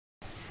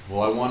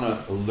Well, I want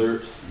to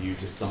alert you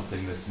to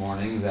something this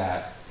morning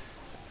that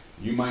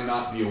you might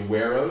not be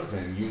aware of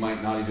and you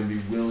might not even be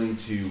willing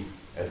to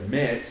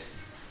admit,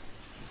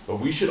 but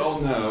we should all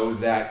know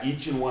that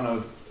each and one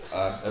of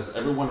us,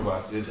 every one of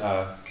us, is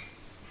a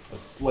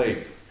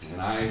slave.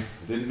 And I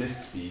didn't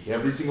misspeak.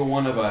 Every single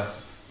one of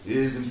us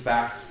is, in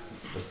fact,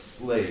 a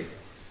slave.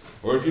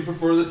 Or if you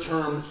prefer the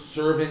term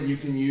servant, you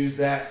can use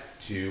that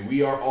too.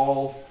 We are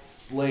all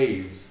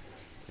slaves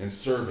and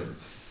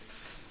servants.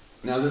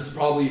 Now, this is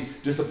probably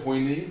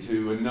disappointing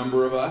to a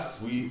number of us.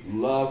 We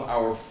love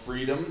our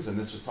freedoms, and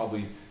this was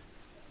probably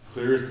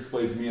clear as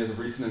displayed to me as of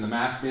recent in the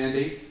mask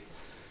mandates.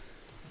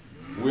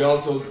 We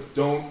also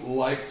don't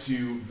like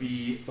to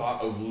be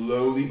thought of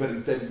lowly, but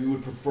instead we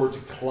would prefer to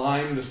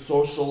climb the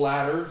social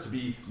ladder, to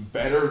be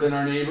better than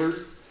our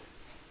neighbors.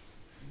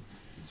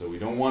 So we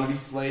don't want to be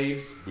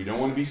slaves, we don't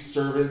want to be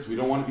servants, we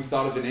don't want to be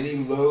thought of in any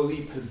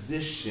lowly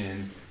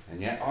position,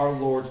 and yet our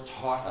Lord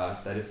taught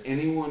us that if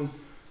anyone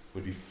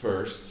would be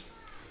first,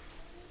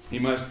 he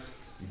must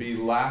be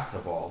last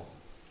of all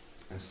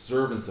and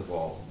servants of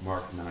all,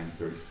 Mark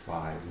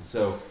 9:35. And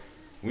so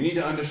we need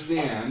to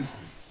understand,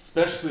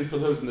 especially for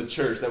those in the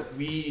church, that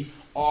we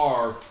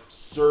are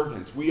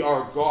servants. We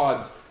are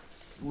God's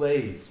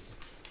slaves.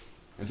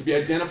 And to be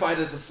identified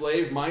as a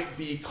slave might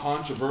be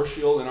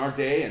controversial in our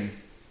day, and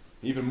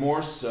even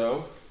more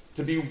so.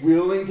 To be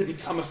willing to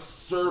become a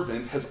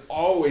servant has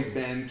always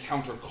been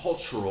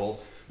countercultural.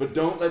 But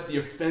don't let the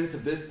offense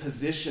of this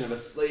position of a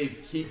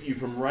slave keep you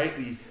from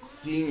rightly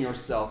seeing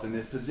yourself in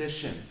this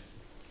position.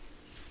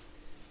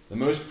 The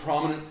most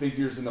prominent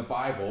figures in the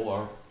Bible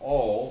are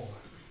all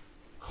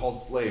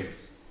called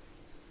slaves.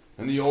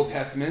 In the Old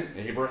Testament,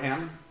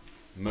 Abraham,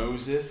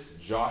 Moses,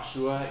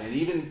 Joshua, and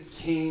even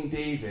King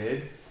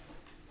David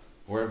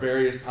were at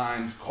various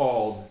times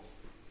called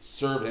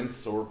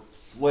servants or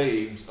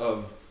slaves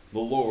of the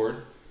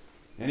Lord.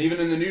 And even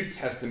in the New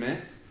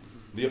Testament,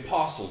 the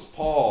apostles,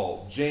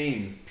 Paul,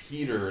 James,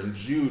 Peter, and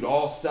Jude,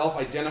 all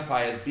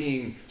self-identify as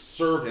being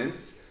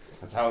servants.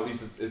 That's how at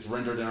least it's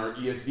rendered in our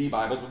ESV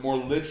Bible, but more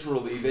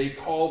literally, they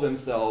call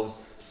themselves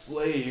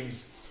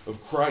slaves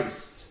of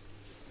Christ.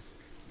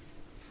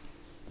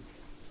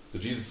 So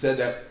Jesus said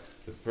that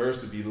the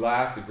first would be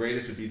last, the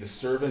greatest would be the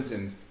servant,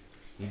 and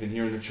even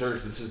here in the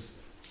church, this is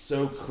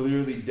so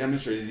clearly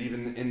demonstrated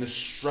even in the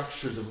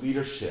structures of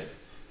leadership.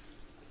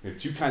 We have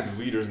two kinds of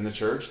leaders in the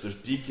church. There's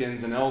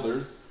deacons and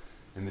elders.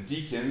 And the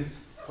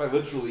deacons, quite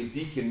literally,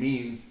 deacon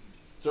means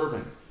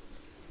servant.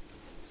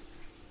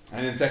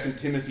 And in 2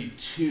 Timothy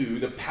 2,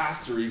 the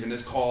pastor even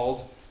is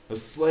called a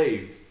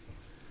slave.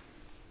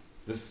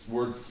 This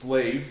word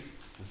slave,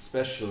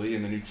 especially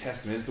in the New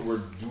Testament, is the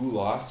word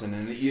doulos. And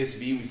in the ESV,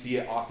 we see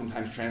it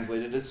oftentimes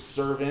translated as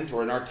servant,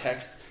 or in our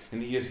text in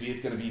the ESV,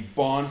 it's going to be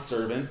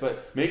bondservant.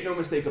 But make no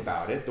mistake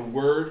about it, the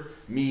word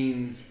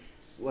means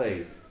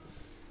slave.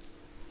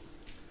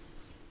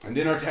 And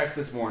in our text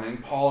this morning,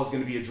 Paul is going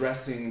to be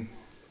addressing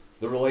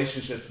the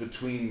relationships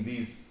between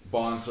these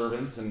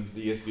bondservants and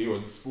the ESV, or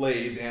the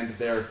slaves, and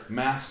their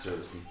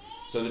masters. And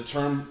so the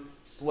term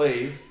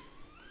slave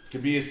can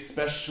be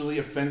especially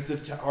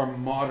offensive to our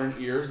modern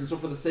ears. And so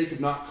for the sake of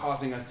not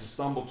causing us to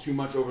stumble too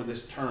much over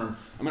this term,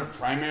 I'm going to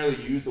primarily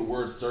use the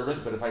word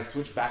servant, but if I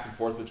switch back and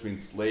forth between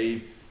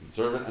slave and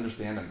servant,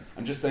 understand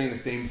I'm just saying the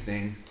same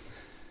thing.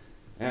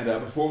 And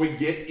before we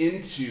get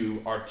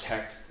into our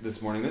text this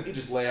morning, let me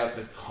just lay out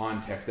the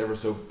context ever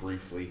so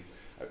briefly.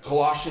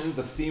 Colossians,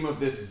 the theme of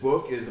this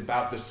book is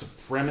about the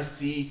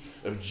supremacy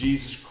of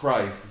Jesus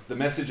Christ. The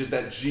message is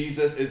that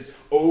Jesus is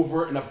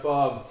over and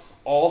above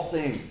all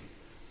things.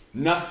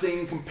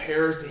 Nothing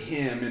compares to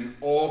him in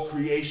all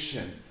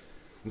creation.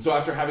 And so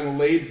after having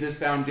laid this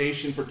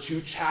foundation for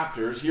 2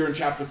 chapters, here in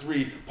chapter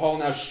 3, Paul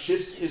now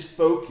shifts his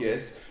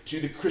focus to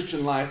the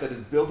Christian life that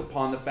is built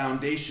upon the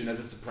foundation of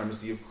the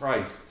supremacy of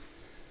Christ.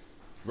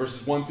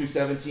 Verses 1 through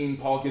 17,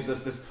 Paul gives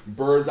us this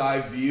bird's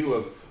eye view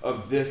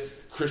of this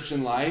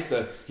Christian life.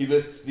 He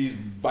lists these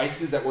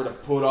vices that we're to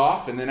put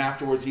off, and then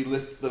afterwards he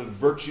lists the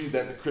virtues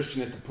that the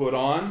Christian is to put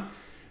on.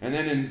 And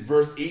then in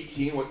verse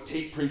 18, what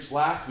Tate preached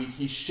last week,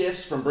 he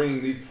shifts from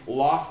bringing these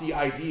lofty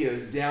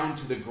ideas down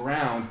to the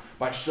ground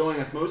by showing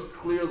us most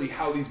clearly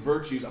how these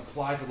virtues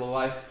apply to the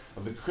life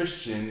of the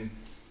Christian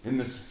in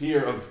the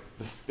sphere of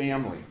the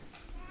family.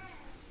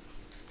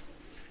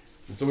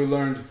 And so we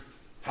learned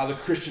how the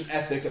Christian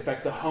ethic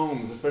affects the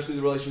homes, especially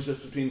the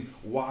relationships between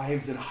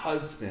wives and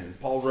husbands.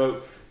 Paul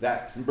wrote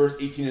that in verse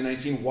 18 and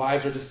 19,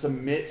 wives are to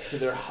submit to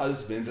their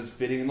husbands as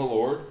fitting in the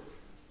Lord,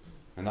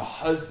 and the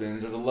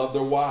husbands are to love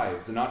their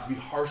wives and not to be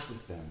harsh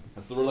with them.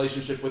 That's the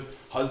relationship with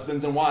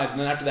husbands and wives.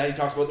 And then after that, he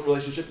talks about the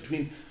relationship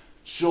between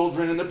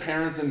children and their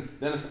parents, and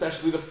then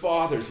especially the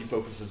fathers he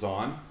focuses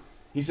on.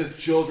 He says,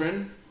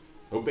 children,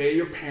 obey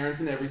your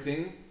parents in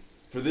everything,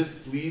 for this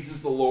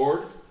pleases the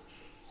Lord.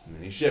 And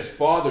then he shifts.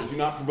 Fathers, do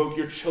not provoke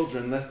your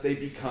children lest they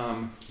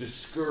become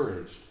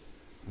discouraged.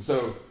 And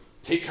so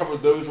Tate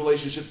covered those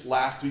relationships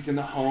last week in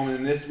the home,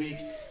 and this week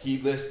he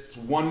lists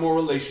one more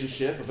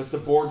relationship of a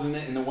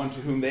subordinate and the one to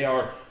whom they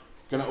are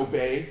going to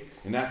obey,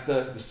 and that's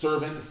the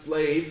servant, the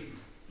slave.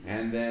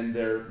 and then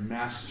their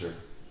master.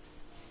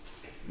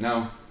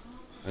 Now,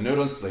 a note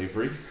on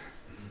slavery.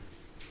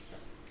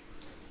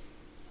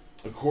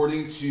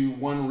 According to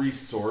one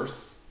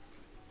resource,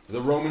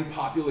 the Roman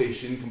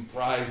population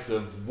comprised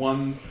of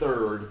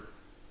 1/3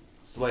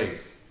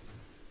 slaves.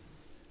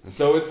 And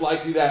so it's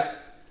likely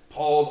that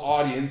Paul's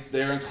audience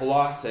there in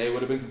Colossae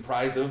would have been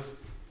comprised of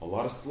a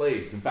lot of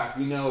slaves. In fact,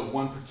 we know of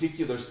one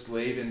particular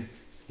slave and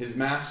his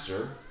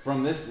master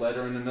from this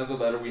letter and another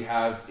letter we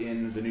have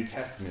in the New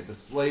Testament. The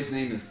slave's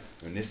name is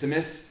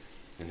Onesimus,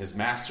 and his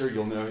master,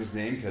 you'll know his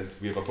name because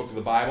we have a book of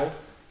the Bible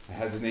that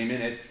has his name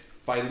in it, it's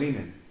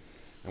Philemon.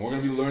 And we're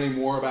going to be learning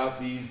more about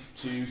these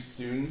two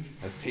soon,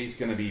 as Tate's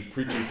going to be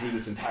preaching through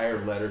this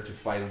entire letter to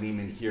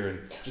Philemon here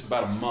in just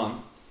about a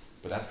month.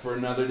 But that's for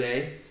another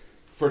day.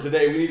 For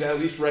today, we need to at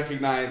least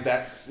recognize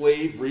that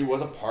slavery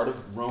was a part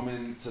of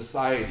Roman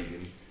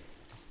society.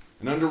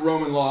 And under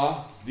Roman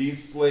law,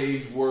 these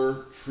slaves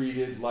were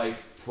treated like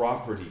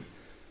property.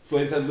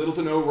 Slaves had little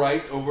to no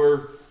right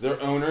over their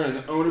owner, and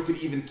the owner could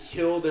even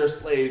kill their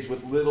slaves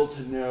with little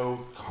to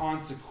no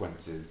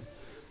consequences.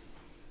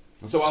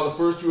 And so while the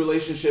first two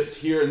relationships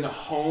here in the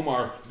home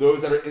are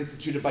those that are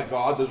instituted by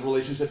God, those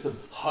relationships of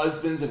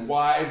husbands and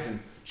wives and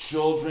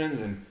children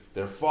and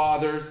their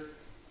fathers,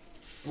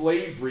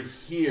 slavery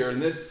here in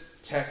this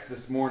text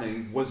this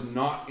morning was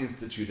not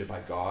instituted by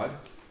God,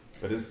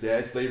 but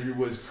instead slavery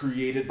was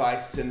created by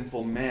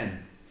sinful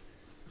men.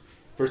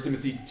 1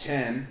 Timothy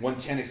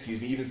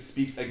 1:10 even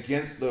speaks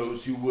against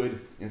those who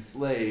would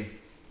enslave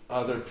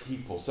other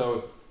people.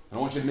 So I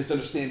don't want you to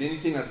misunderstand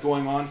anything that's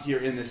going on here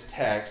in this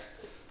text.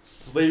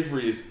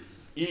 Slavery is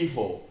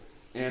evil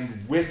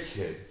and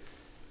wicked.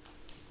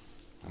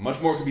 And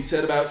much more could be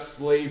said about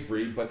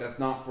slavery, but that's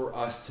not for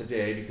us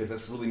today because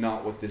that's really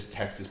not what this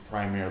text is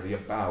primarily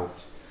about.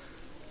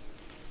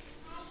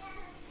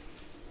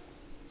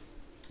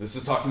 This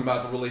is talking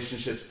about the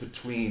relationships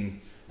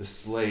between the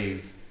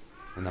slave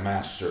and the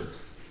master.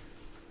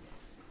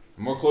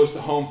 And more close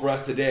to home for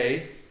us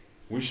today,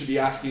 we should be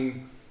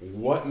asking,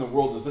 what in the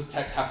world does this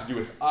text have to do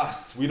with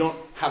us? We don't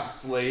have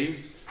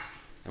slaves.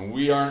 And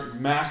we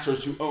aren't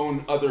masters who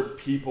own other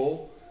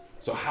people.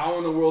 So how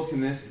in the world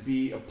can this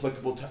be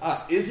applicable to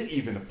us? Is it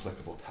even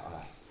applicable to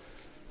us?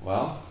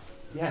 Well,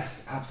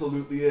 yes,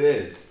 absolutely it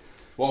is.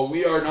 While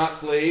we are not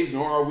slaves,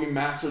 nor are we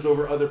masters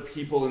over other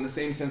people in the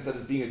same sense that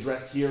is being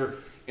addressed here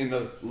in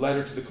the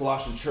letter to the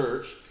Colossian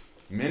church,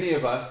 many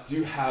of us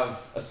do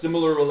have a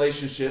similar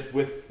relationship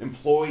with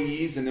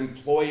employees and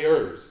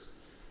employers.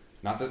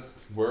 Not that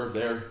we're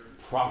their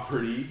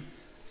property,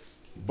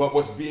 but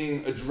what's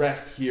being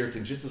addressed here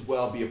can just as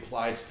well be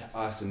applied to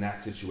us in that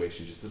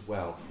situation just as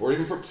well. Or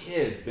even for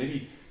kids.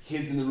 Maybe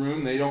kids in the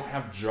room, they don't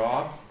have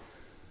jobs,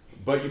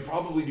 but you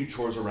probably do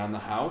chores around the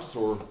house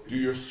or do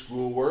your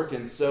schoolwork.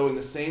 And so in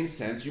the same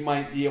sense, you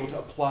might be able to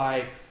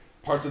apply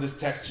parts of this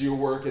text to your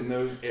work in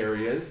those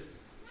areas.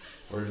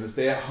 Or even a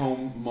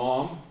stay-at-home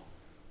mom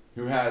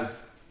who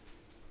has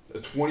a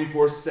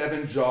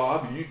 24/7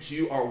 job. You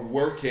too are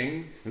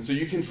working. And so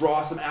you can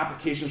draw some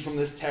applications from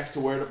this text to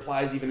where it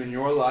applies even in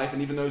your life.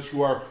 And even those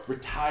who are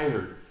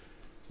retired,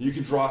 you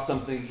can draw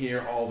something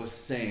here all the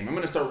same. I'm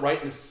going to start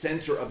right in the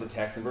center of the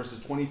text in verses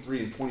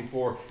 23 and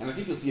 24. And I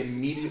think you'll see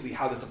immediately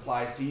how this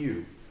applies to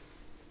you.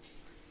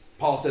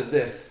 Paul says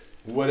this,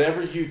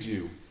 whatever you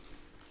do,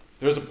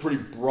 there's a pretty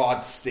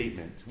broad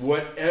statement.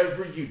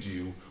 Whatever you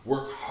do,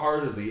 work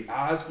heartily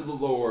as for the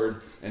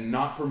Lord and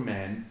not for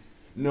men,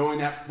 knowing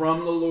that from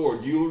the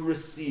Lord you will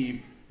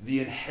receive the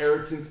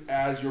inheritance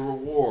as your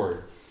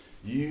reward.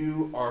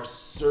 You are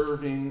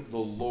serving the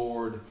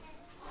Lord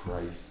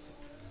Christ.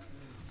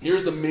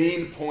 Here's the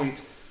main point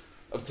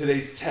of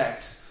today's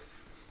text.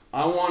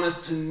 I want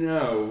us to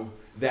know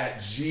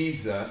that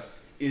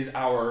Jesus is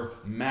our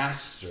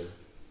master.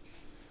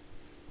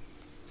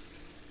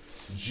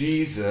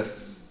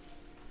 Jesus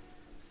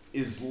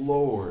is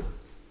Lord.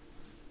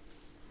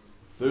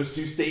 Those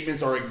two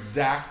statements are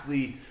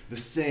exactly the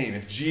same.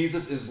 If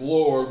Jesus is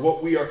Lord,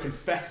 what we are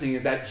confessing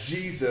is that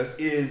Jesus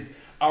is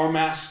our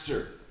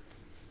master.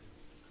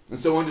 And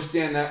so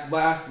understand that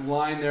last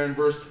line there in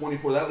verse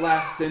 24, that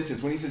last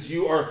sentence, when he says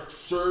you are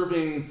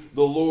serving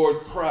the Lord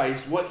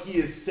Christ, what he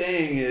is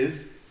saying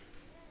is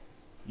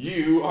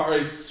you are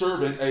a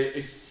servant,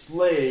 a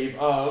slave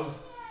of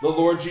the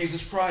Lord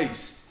Jesus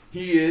Christ.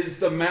 He is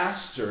the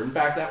master. In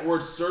fact, that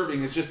word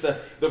serving is just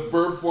the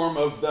verb form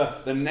of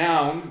the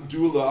noun,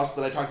 doulos,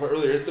 that I talked about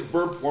earlier. It's the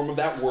verb form of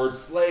that word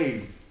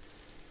slave.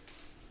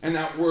 And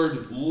that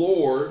word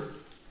Lord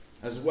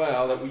as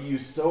well, that we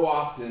use so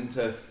often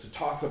to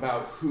talk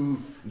about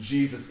who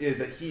Jesus is,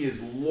 that he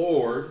is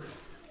Lord,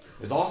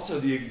 is also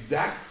the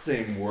exact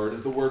same word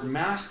as the word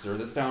master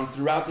that's found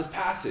throughout this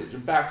passage.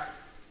 In fact,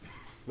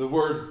 the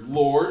word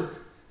Lord,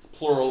 it's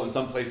plural in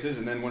some places,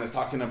 and then when it's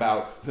talking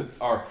about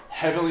our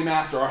heavenly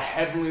master, our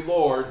heavenly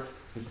Lord,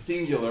 it's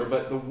singular,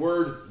 but the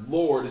word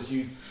Lord is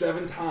used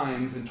 7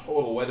 times in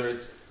total, whether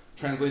it's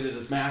translated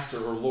as master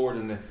or Lord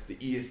in the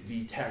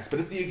ESV text.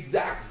 But it's the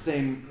exact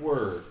same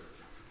word.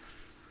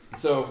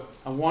 So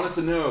I want us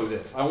to know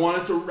this. I want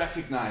us to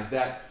recognize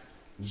that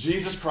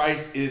Jesus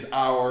Christ is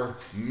our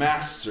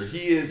master.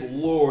 He is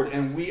Lord,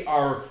 and we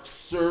are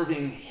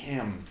serving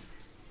him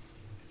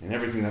in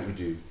everything that we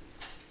do.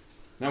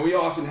 Now, we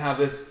often have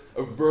this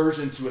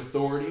aversion to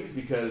authorities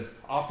because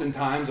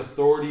oftentimes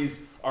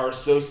authorities are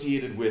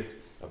associated with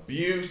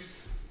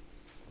abuse.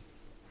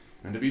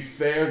 And to be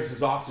fair, this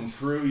is often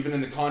true even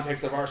in the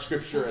context of our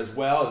scripture as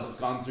well, as it's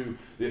gone through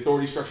the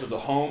authority structure of the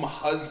home,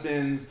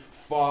 husbands,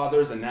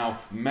 fathers, and now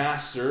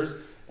masters.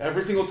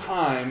 Every single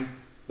time,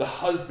 the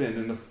husband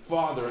and the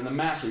father and the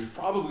master, who's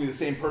probably the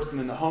same person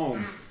in the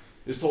home,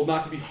 is told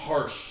not to be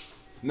harsh,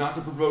 not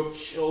to provoke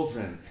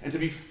children, and to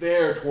be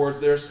fair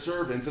towards their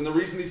servants. And the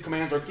reason these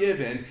commands are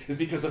given is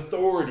because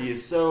authority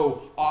is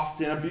so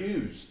often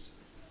abused.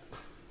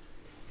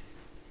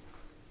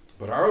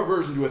 But our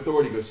aversion to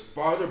authority goes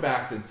farther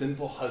back than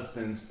sinful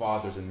husbands,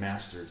 fathers, and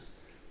masters.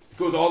 It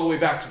goes all the way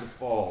back to the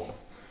fall,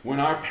 when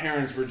our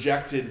parents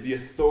rejected the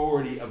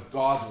authority of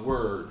God's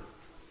word.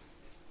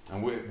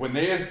 And when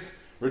they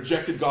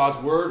rejected God's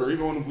word, or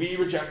even when we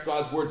reject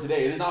God's word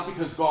today, it is not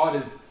because God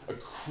is a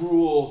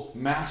cruel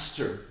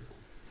master.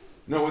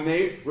 No, when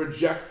they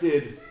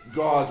rejected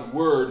God's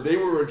word, they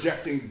were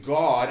rejecting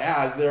God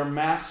as their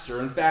master.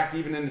 In fact,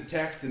 even in the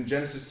text in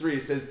Genesis 3,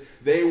 it says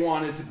they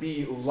wanted to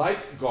be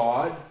like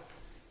God,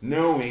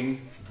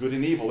 knowing good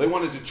and evil. They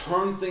wanted to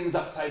turn things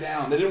upside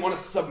down. They didn't want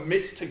to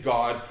submit to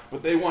God,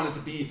 but they wanted to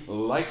be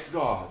like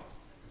God.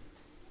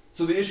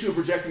 So the issue of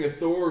rejecting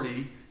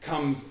authority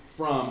comes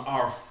from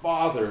our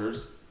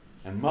fathers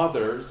and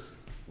mothers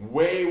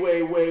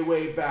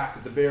way back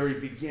at the very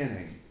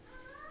beginning.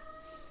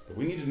 But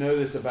we need to know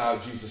this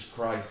about Jesus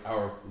Christ,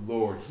 our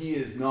Lord. He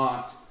is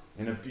not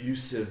an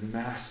abusive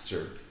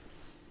master.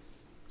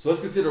 So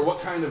let's consider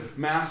what kind of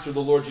master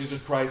the Lord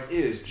Jesus Christ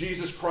is.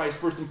 Jesus Christ,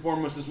 first and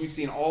foremost, as we've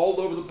seen all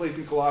over the place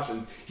in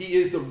Colossians, he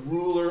is the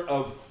ruler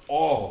of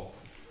all.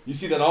 You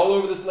see that all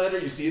over this letter.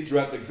 You see it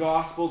throughout the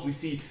Gospels. We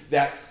see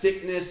that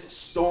sickness,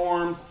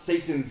 storms,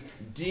 Satan's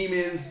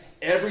demons,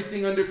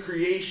 everything under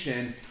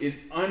creation is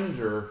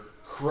under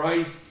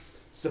Christ's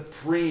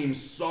supreme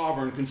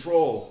sovereign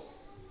control.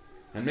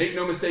 And make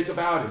no mistake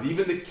about it,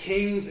 even the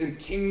kings and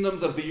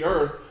kingdoms of the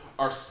earth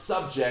are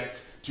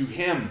subject to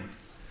him.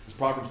 As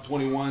Proverbs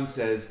 21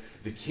 says,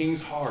 the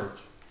king's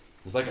heart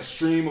is like a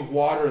stream of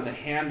water in the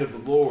hand of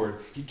the Lord.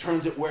 He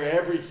turns it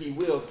wherever he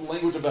will. It's the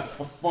language of a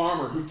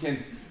farmer who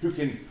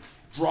can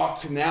draw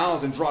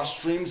canals and draw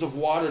streams of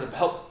water to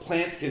help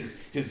plant his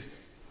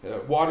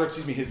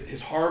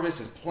harvest,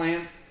 his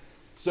plants.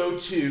 So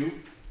too,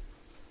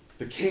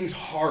 the king's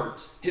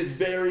heart, his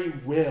very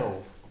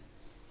will,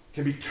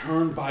 can be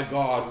turned by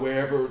God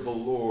wherever the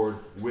Lord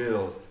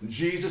wills.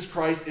 Jesus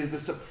Christ is the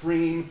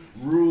supreme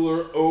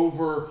ruler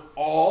over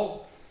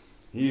all.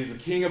 He is the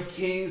King of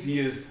kings. He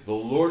is the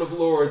Lord of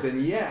lords.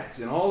 And yet,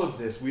 in all of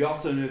this, we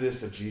also know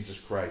this of Jesus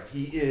Christ.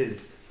 He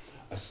is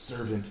a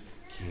servant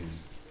king.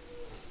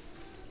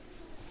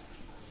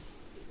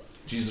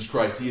 Jesus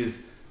Christ, he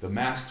is the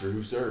master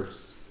who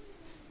serves.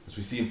 As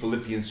we see in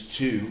Philippians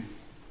 2,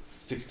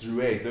 6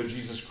 through 8, though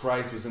Jesus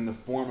Christ was in the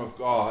form of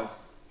God,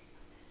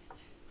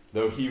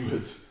 though he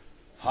was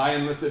high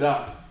and lifted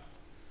up,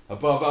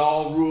 above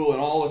all rule and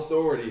all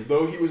authority,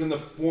 though he was in the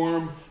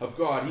form of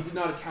God, he did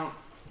not count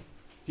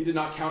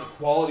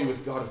equality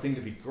with God a thing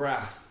to be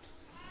grasped,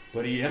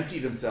 but he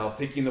emptied himself,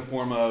 taking the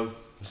form of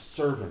a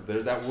servant.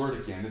 There's that word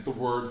again. It's the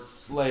word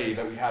slave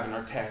that we have in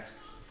our text.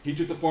 He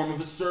took the form of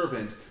a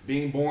servant,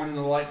 being born in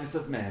the likeness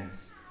of men.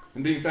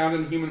 And being found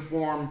in human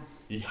form,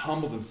 he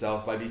humbled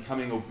himself by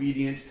becoming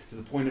obedient to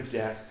the point of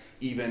death,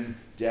 even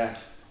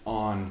death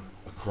on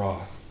a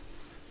cross.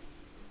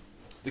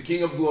 The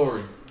King of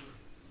glory,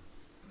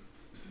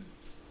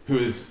 who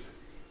is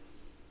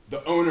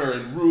the owner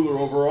and ruler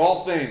over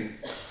all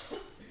things,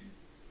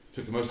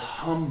 took the most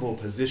humble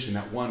position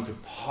that one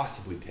could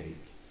possibly take.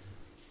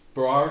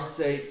 For our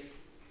sake,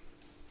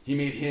 he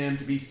made him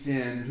to be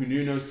sin who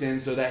knew no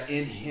sin, so that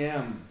in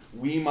him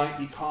we might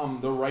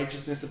become the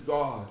righteousness of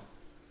God.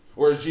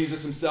 Or as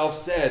Jesus himself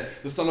said,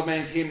 the Son of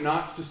Man came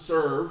not to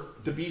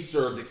be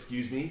served,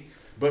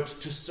 but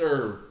to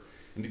serve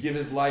and to give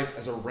his life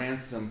as a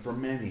ransom for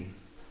many.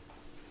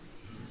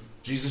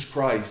 Jesus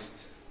Christ,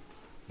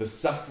 the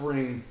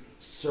suffering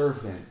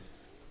servant,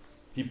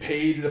 he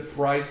paid the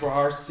price for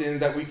our sins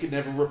that we could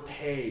never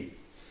repay.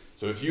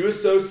 So if you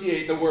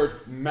associate the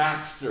word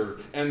master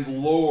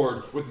and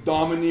Lord with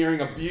domineering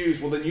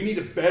abuse, well, then you need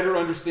a better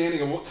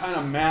understanding of what kind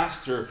of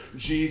master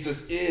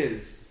Jesus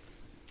is.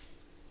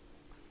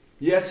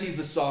 Yes, he's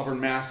the sovereign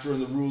master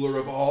and the ruler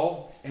of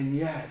all, and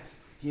yet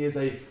he is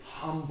a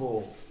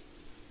humble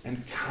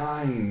and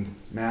kind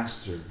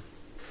master.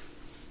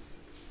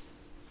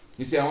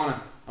 You see, I want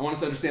us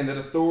to understand that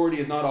authority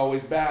is not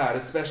always bad,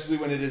 especially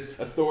when it is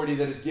authority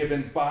that is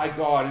given by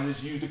God and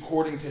is used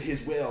according to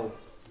his will.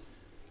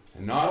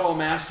 And not all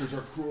masters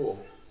are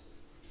cruel.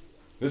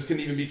 This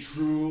can even be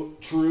true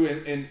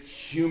in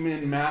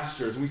human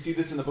masters. And we see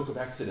this in the book of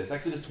Exodus.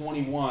 Exodus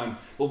 21,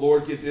 the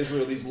Lord gives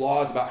Israel these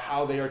laws about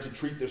how they are to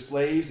treat their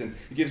slaves. And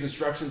he gives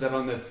instructions that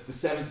on the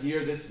seventh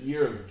year, this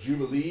year of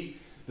Jubilee,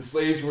 the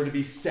slaves were to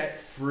be set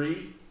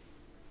free.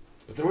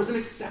 But there was an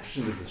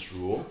exception to this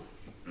rule.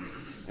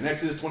 In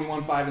Exodus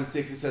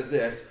 21:5-6, it says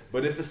this,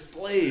 "But if the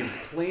slave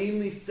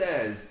plainly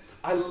says,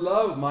 'I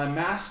love my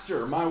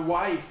master, my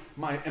wife,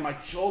 and my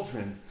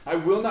children, I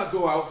will not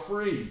go out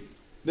free,'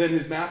 then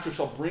his master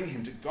shall bring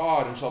him to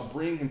God and shall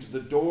bring him to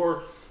the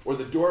door or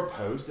the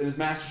doorpost, and his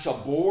master shall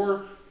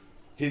bore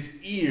his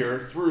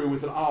ear through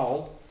with an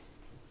awl,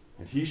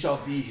 and he shall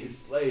be his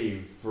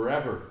slave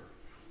forever."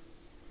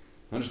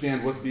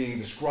 Understand what's being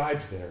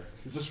described there.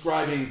 He's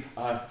describing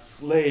a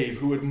slave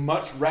who would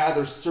much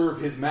rather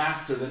serve his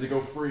master than to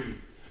go free.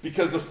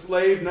 Because the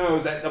slave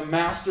knows that the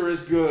master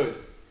is good.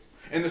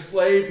 And the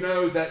slave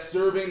knows that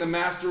serving the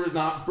master is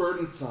not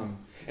burdensome.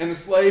 And the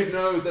slave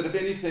knows that if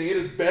anything, it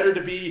is better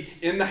to be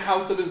in the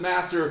house of his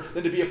master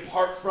than to be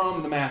apart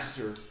from the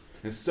master.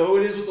 And so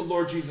it is with the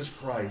Lord Jesus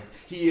Christ.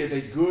 He is a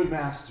good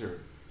master.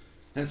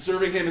 And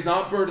serving him is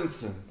not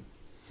burdensome.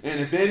 And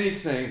if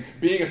anything,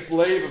 being a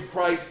slave of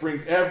Christ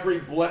brings every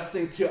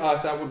blessing to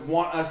us that would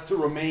want us to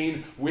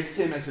remain with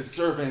him as his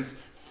servants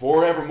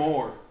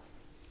forevermore.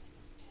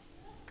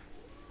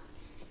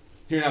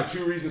 Here now,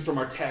 2 reasons from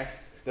our text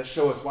that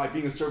show us why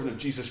being a servant of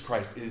Jesus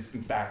Christ is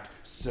in fact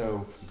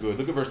so good.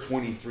 Look at verse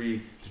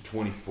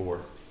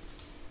 23-24.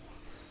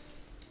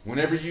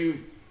 Whatever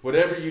you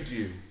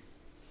do,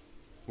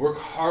 work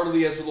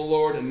heartily as for the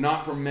Lord and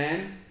not for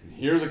men. And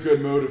here's a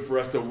good motive for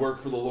us to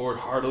work for the Lord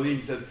heartily.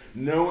 He says,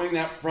 knowing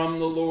that from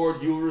the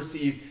Lord you will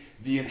receive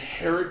the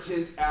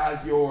inheritance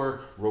as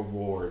your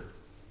reward.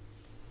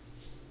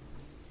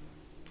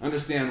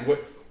 Understand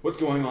what's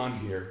going on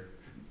here.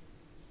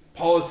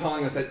 Paul is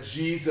telling us that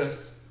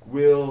Jesus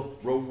will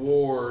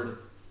reward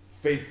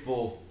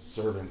faithful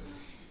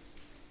servants.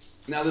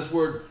 Now this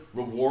word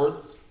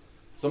rewards,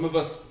 some of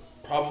us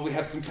probably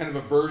have some kind of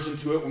aversion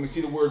to it. When we see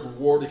the word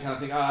reward, we kind of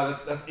think,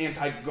 that's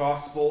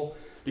anti-gospel,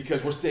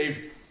 because we're saved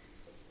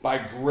by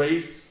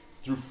grace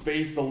through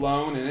faith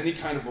alone, and any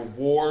kind of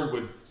reward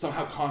would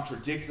somehow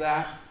contradict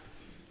that.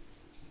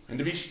 And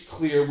to be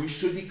clear, we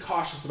should be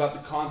cautious about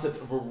the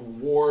concept of a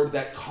reward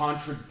that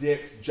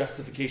contradicts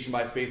justification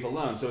by faith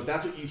alone. So if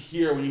that's what you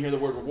hear when you hear the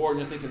word reward,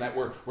 and you're thinking that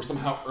we're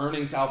somehow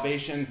earning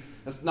salvation,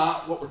 that's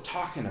not what we're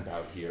talking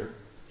about here.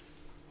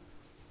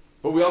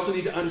 But we also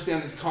need to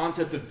understand that the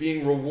concept of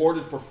being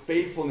rewarded for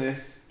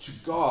faithfulness to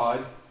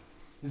God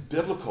is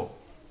biblical.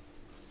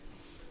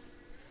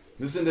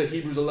 Listen to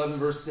Hebrews 11,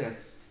 verse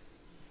 6.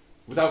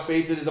 Without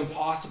faith it is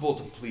impossible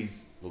to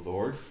please the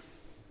Lord.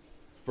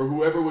 For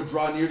whoever would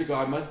draw near to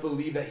God must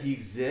believe that he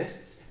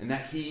exists and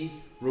that he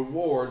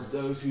rewards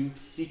those who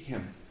seek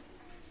him.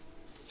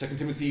 2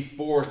 Timothy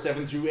 4,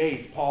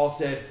 7-8, Paul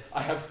said,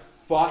 I have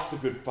fought the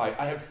good fight.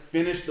 I have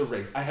finished the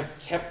race. I have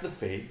kept the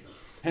faith.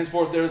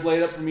 Henceforth there is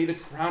laid up for me the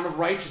crown of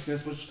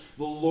righteousness, which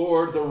the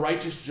Lord, the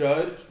righteous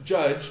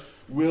judge,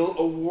 will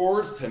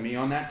award to me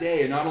on that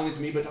day, and not only to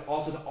me, but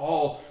also to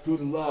all who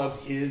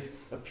love his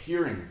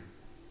appearing.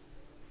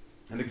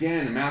 And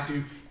again, in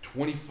Matthew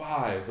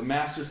 25, the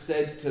master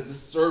said to the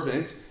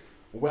servant,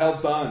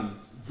 well done,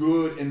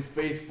 good and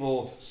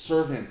faithful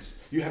servant.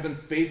 You have been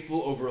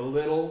faithful over a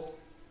little,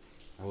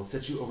 I will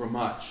set you over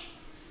much.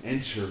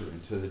 Enter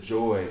into the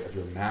joy of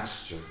your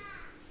master.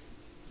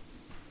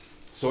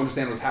 So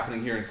understand what's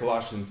happening here in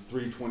Colossians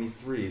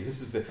 3:23.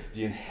 This is the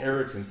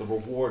inheritance, the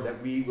reward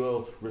that we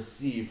will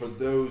receive for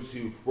those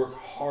who work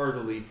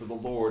heartily for the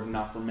Lord and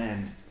not for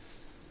men.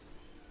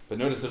 But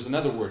notice there's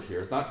another word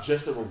here. It's not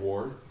just a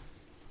reward.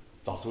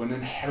 It's also an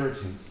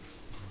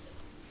inheritance.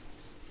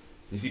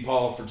 You see,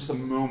 Paul, for just a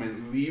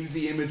moment, leaves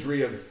the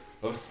imagery of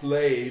a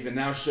slave and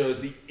now shows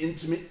the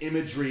intimate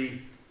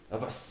imagery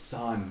of a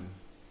son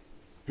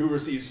who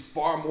receives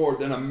far more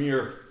than a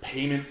mere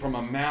payment from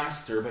a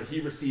master, but he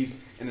receives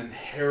an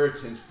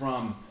inheritance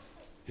from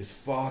his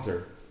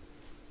father.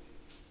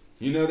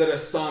 You know that a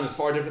son is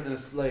far different than a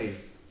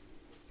slave.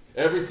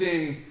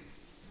 Everything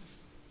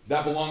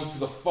that belongs to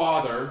the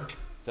father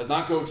does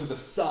not go to the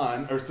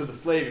son, or to the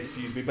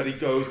slave, but it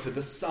goes to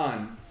the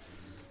son.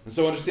 And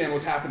so understand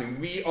what's happening.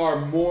 We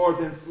are more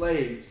than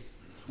slaves.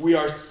 We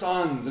are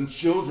sons and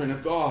children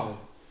of God.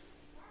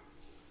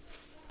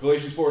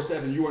 Galatians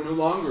 4:7, you are no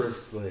longer a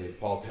slave,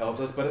 Paul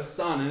tells us, but a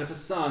son, and if a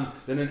son,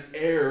 then an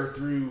heir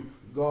through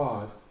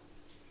God.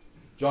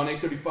 John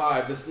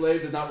 8:35, the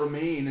slave does not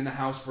remain in the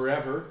house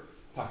forever.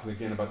 Talking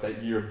again about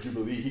that year of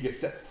Jubilee. He gets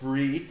set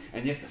free,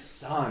 and yet the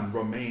son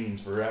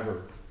remains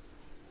forever.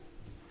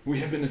 We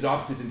have been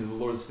adopted into the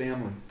Lord's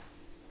family.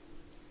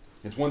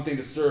 It's one thing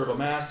to serve a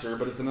master,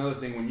 but it's another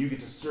thing when you get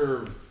to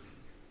serve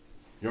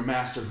your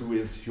master who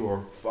is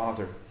your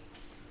father.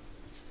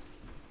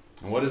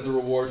 And what is the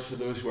reward to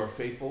those who are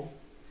faithful?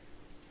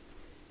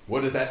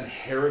 What is that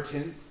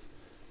inheritance?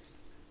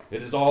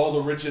 It is all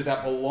the riches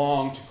that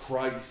belong to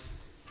Christ.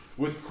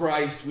 With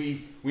Christ,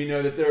 we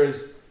know that there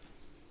is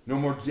no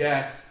more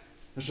death.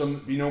 There shall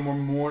be no more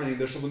mourning.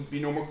 There shall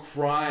be no more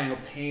crying or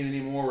pain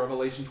anymore.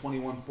 Revelation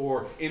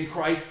 21:4. In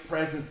Christ's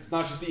presence, it's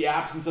not just the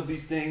absence of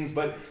these things,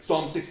 but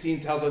Psalm 16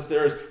 tells us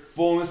there is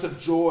fullness of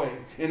joy.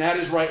 And at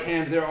his right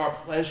hand there are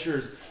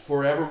pleasures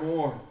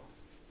forevermore.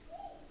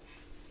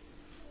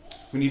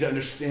 We need to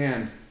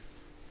understand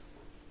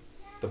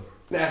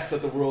best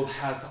that the world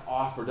has to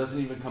offer doesn't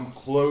even come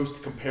close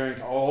to comparing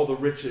to all the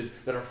riches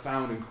that are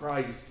found in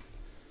Christ.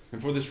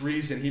 And for this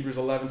reason, Hebrews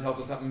 11 tells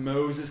us that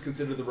Moses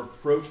considered the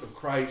reproach of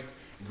Christ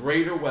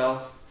greater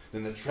wealth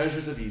than the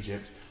treasures of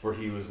Egypt, for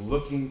he was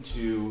looking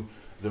to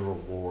the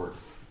reward.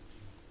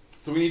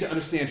 So we need to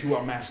understand who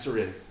our master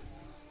is,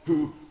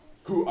 who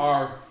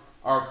our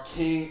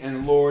King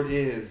and Lord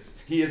is.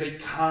 He is a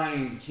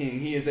kind king.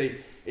 He is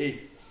a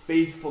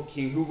faithful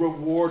king who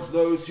rewards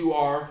those who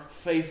are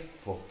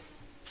faithful.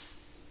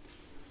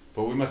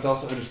 But we must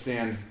also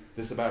understand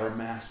this about our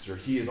master.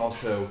 He is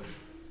also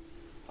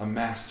a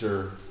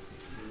master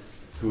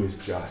who is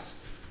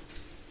just.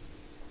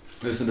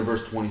 Listen to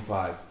verse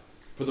 25.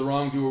 For the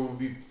wrongdoer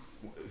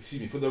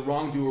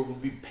will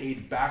be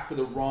paid back for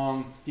the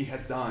wrong he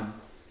has done.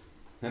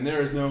 And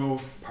there is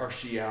no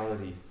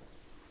partiality.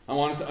 I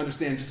want us to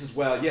understand just as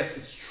well, yes,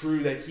 it's true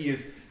that he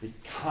is a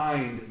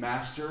kind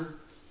master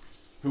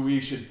who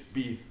we should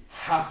be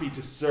happy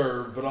to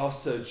serve, but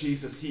also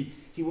Jesus, he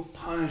will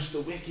punish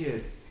the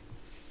wicked.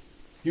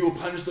 He will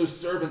punish those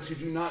servants who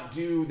do not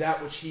do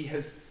that which he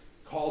has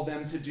called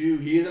them to do.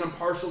 He is an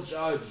impartial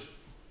judge,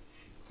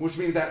 which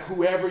means that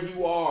whoever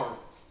you are,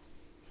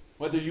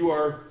 whether you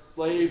are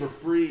slave or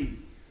free,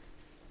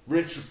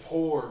 rich or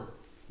poor,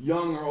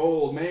 young or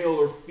old, male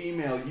or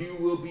female, you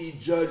will be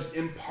judged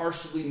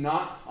impartially,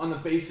 not on the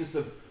basis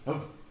of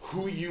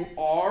who you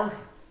are,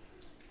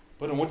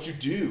 but on what you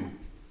do.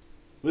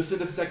 Listen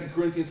to 2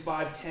 Corinthians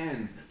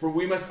 5:10. For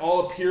we must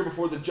all appear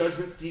before the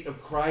judgment seat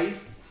of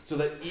Christ, so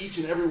that each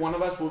and every one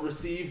of us will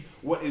receive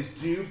what is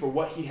due for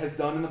what he has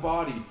done in the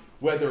body,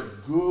 whether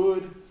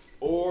good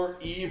or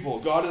evil.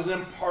 God is an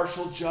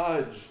impartial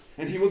judge,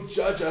 and he will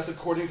judge us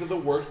according to the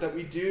works that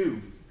we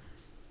do.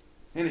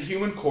 In a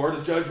human court,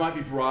 a judge might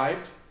be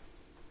bribed.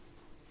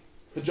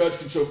 The judge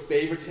can show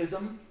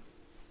favoritism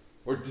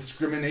or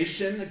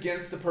discrimination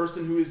against the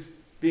person who is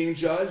being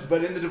judged,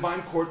 but in the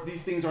divine court,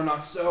 these things are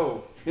not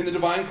so. In the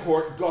divine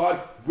court,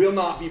 God will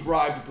not be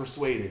bribed or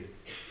persuaded.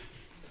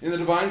 In the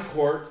divine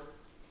court,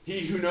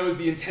 he who knows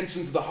the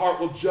intentions of the heart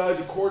will judge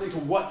according to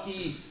what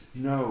he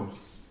knows.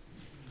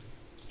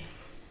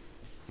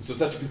 And so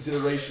such a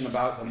consideration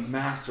about the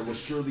master will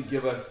surely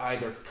give us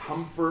either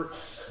comfort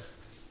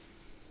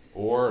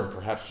or, and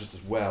perhaps just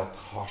as well,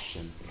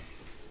 caution.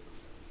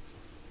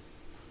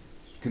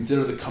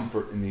 Consider the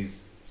comfort in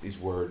these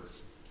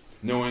words.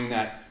 Knowing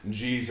that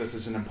Jesus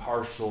is an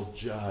impartial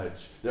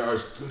judge, there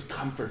is good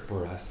comfort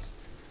for us,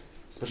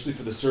 especially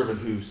for the servant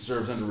who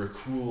serves under a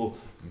cruel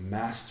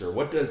master.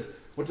 What does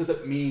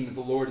it mean that the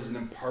Lord is an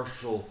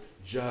impartial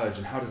judge,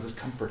 and how does this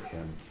comfort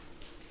him?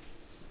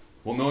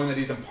 Well, knowing that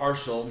he's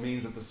impartial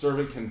means that the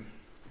servant can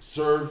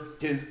serve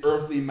his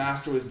earthly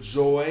master with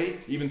joy,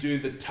 even through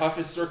the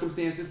toughest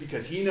circumstances,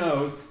 because he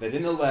knows that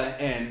in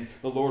the end,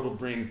 the Lord will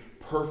bring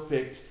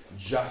perfect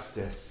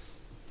justice.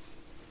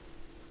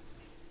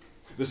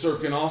 The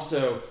servant can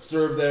also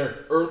serve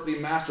their earthly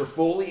master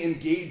fully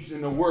engaged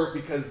in the work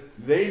because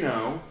they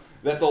know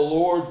that the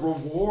Lord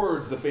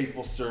rewards the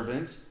faithful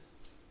servant,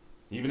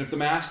 even if the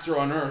master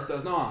on earth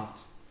does not.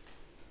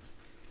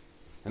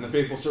 And the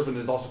faithful servant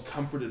is also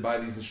comforted by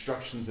these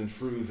instructions and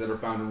truths that are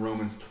found in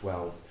Romans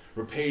 12.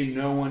 Repay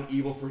no one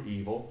evil for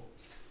evil,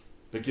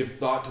 but give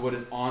thought to what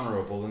is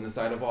honorable in the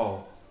sight of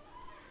all.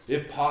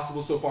 If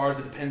possible, so far as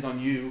it depends on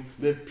you,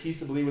 live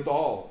peaceably with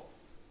all.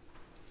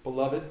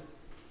 Beloved,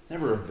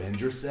 never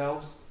avenge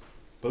yourselves,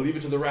 but leave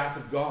it to the wrath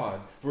of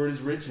God. For it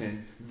is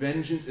written,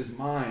 vengeance is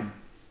mine,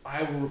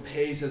 I will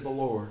repay, says the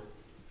Lord.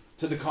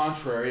 To the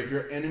contrary, if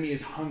your enemy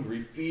is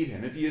hungry, feed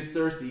him. If he is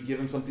thirsty, give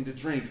him something to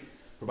drink.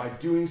 For by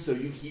doing so,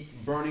 you heap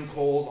burning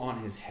coals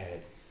on his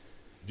head.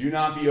 Do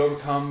not be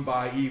overcome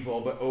by evil,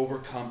 but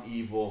overcome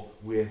evil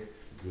with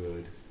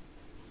good.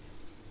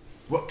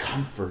 What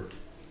comfort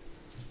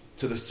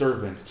to the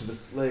servant, to the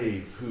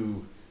slave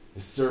who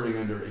is serving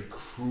under a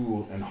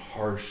cruel and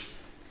harsh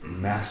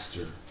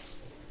master.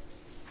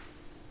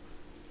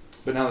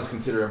 But now let's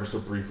consider ever so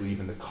briefly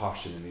even the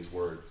caution in these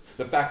words.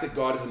 The fact that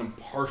God is an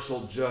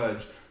impartial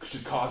judge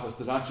should cause us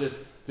to not just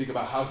think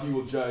about how he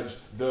will judge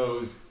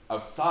those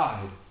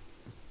outside,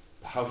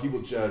 but how he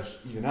will judge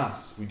even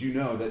us. We do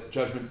know that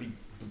judgment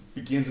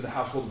begins in the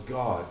household of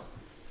God.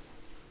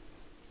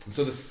 And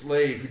so the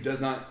slave who does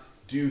not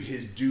do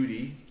his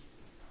duty,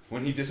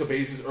 when he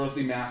disobeys his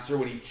earthly master,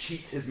 when he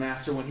cheats his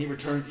master, when he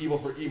returns evil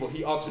for evil,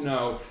 he ought to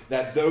know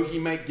that though he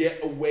might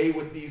get away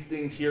with these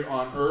things here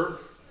on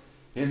earth,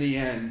 in the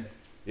end,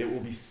 it will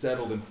be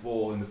settled in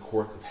full in the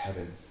courts of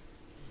heaven.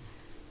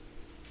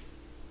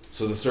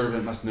 So the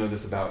servant must know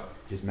this about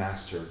his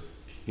master.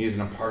 He is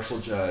an impartial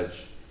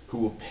judge who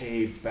will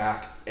pay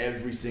back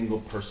every single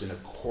person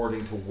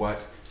according to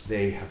what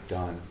they have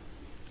done.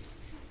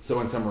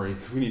 So in summary,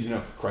 we need to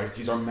know Christ,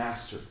 he's our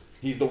master.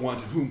 He's the one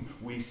to whom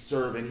we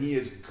serve, and he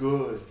is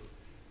good.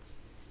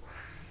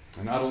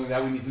 And not only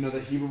that, we need to know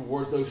that he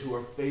rewards those who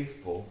are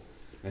faithful,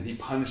 and he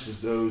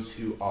punishes those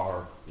who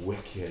are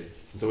wicked.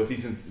 And so with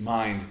these in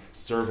mind,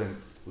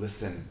 servants,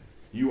 listen.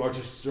 You are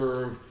to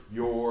serve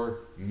your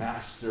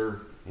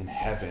master in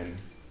heaven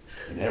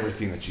in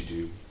everything that you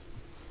do.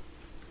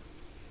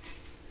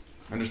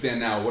 Understand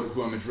now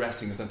who I'm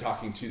addressing as I'm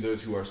talking to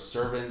those who are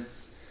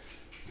servants.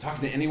 I'm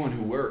talking to anyone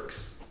who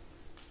works.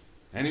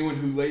 Anyone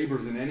who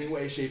labors in any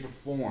way, shape, or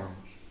form.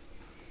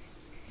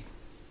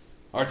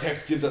 Our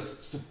text gives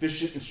us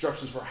sufficient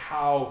instructions for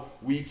how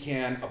we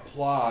can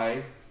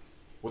apply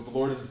what the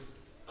Lord is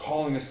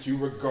calling us to,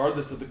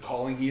 regardless of the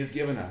calling He has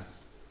given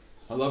us.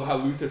 I love how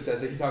Luther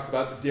says it. He talks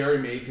about the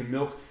dairymaid can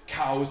milk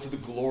cows to the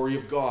glory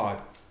of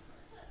God.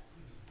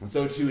 And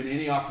so too, in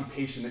any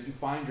occupation that you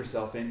find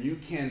yourself in, you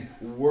can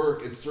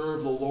work and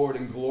serve the Lord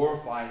and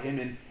glorify Him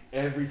in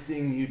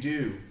everything you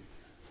do.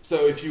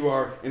 So if you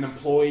are an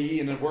employee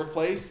in a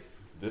workplace,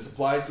 this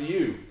applies to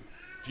you.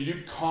 If you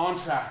do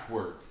contract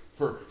work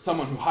for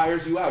someone who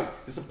hires you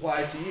out, this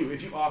applies to you.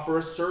 If you offer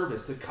a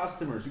service to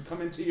customers who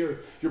come into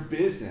your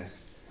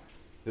business,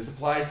 this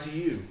applies to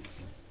you.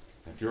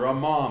 If you're a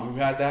mom who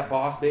has that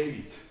boss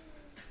baby,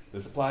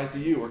 this applies to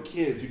you. Or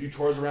kids who do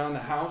chores around the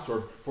house,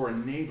 or for a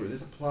neighbor,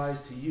 this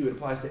applies to you. It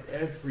applies to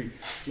every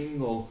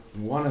single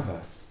one of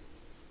us.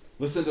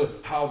 Listen to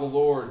how the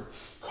Lord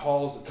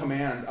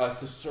commands us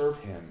to serve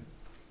Him.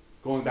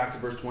 Going back to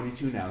verse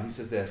 22 now, He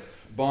says this,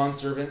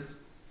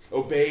 "Bondservants,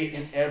 obey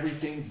in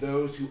everything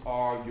those who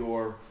are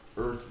your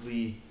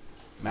earthly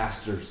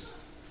masters."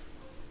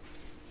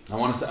 I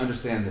want us to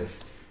understand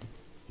this.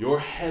 Your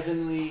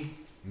heavenly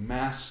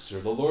master,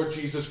 the Lord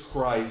Jesus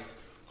Christ,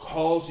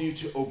 calls you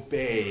to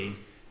obey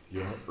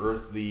your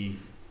earthly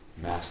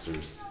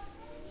masters.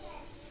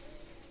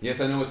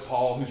 Yes, I know it's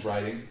Paul who's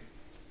writing,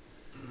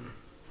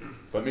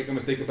 but make no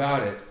mistake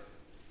about it,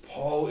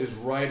 Paul is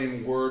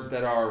writing words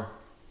that are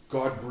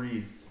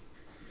God-breathed.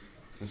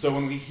 And so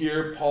when we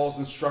hear Paul's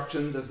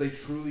instructions as they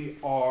truly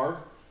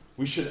are,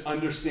 we should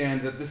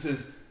understand that this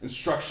is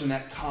instruction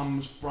that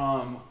comes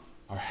from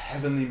our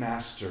heavenly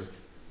master.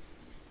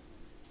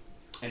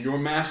 And your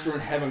master in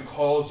heaven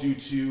calls you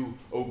to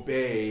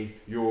obey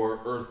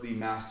your earthly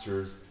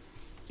masters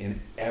in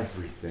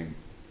everything.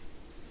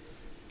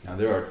 Now,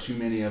 there are too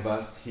many of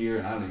us here,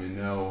 and I don't even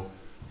know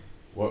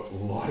what a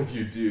lot of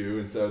you do,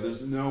 and so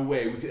there's no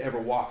way we could ever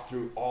walk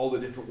through all the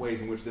different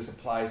ways in which this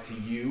applies to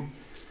you.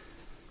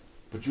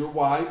 But you're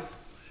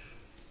wise.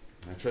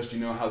 I trust you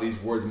know how these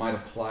words might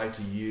apply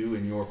to you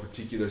in your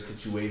particular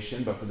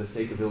situation, but for the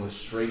sake of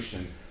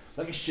illustration,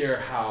 let me share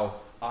how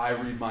I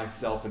read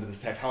myself into this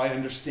text, how I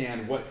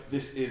understand what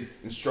this is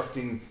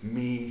instructing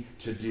me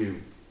to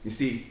do. You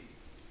see,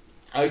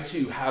 I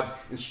too have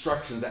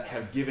instructions that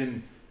have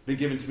been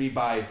given to me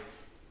by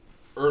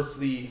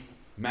earthly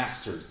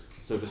masters,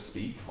 so to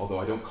speak, although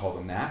I don't call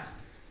them that.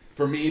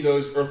 For me,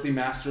 those earthly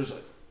masters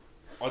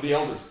are the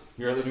elders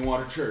here at Living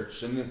Water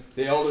Church. And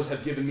the elders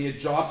have given me a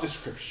job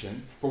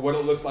description for what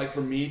it looks like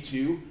for me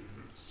to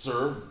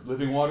serve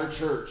Living Water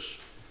Church.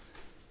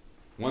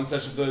 One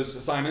such of those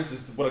assignments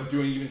is what I'm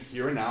doing even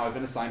here and now. I've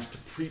been assigned to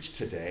preach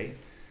today.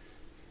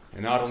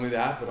 And not only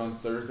that, but on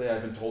Thursday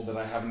I've been told that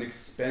I have an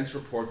expense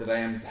report that I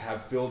am to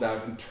have filled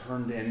out and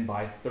turned in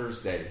by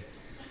Thursday.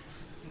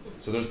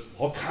 So there's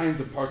all kinds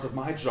of parts of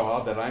my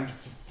job that I'm to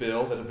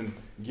fulfill that have been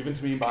given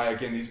to me by,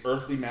 again, these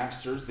earthly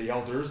masters, the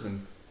elders,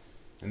 and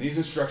these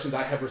instructions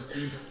I have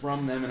received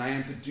from them, and I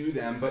am to do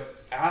them.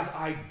 But as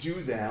I do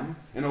them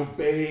and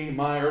obey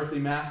my earthly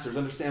masters,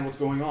 understand what's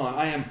going on.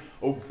 I am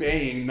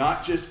obeying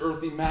not just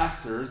earthly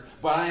masters,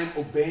 but I am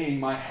obeying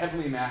my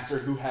heavenly master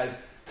who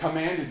has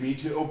commanded me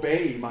to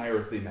obey my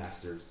earthly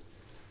masters.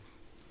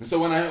 And so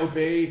when I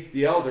obey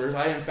the elders,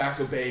 I in fact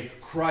obey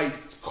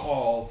Christ's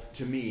call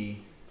to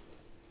me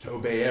to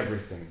obey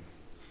everything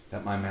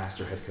that my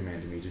master has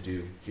commanded me to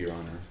do here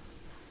on earth.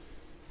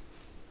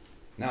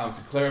 Now,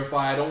 to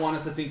clarify, I don't want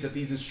us to think that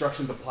these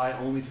instructions apply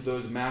only to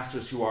those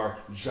masters who are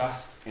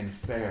just and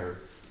fair.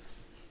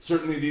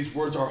 Certainly these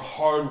words are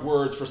hard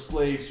words for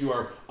slaves who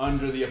are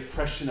under the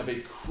oppression of a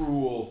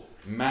cruel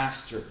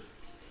master.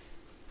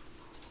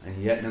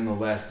 And yet,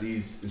 nonetheless,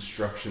 these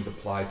instructions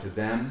apply to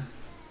them,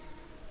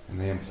 and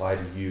they apply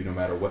to you no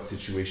matter what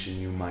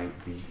situation you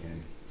might be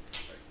in.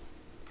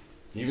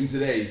 Even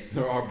today,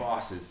 there are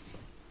bosses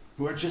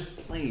who are just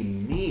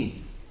plain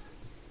mean.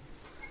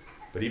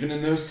 But even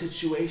in those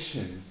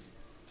situations,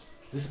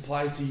 this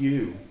applies to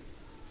you,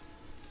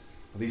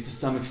 at least to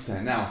some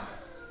extent. Now,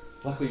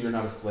 luckily you're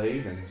not a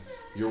slave, and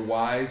you're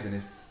wise,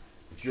 and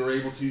if you're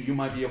able to, you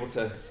might be able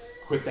to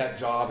quit that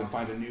job and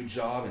find a new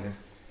job, and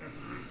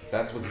if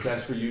that's what's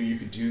best for you, you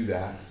could do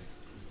that.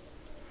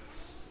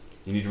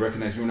 You need to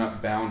recognize you're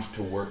not bound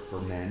to work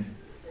for men,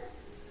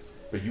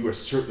 but you are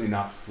certainly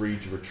not free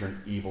to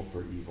return evil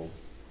for evil.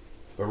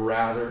 But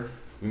rather,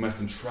 we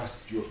must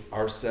entrust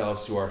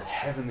ourselves to our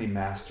heavenly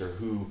master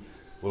who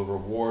will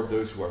reward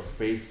those who are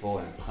faithful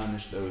and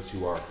punish those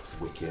who are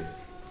wicked.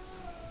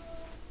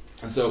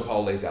 And so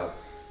Paul lays out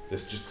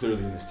this just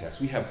clearly in this text.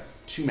 We have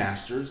two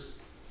masters.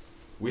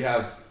 We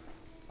have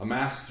a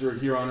master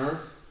here on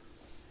earth,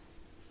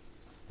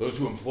 those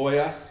who employ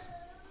us,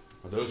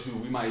 or those who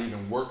we might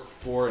even work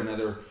for in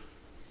other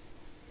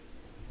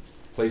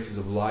places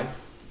of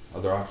life,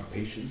 other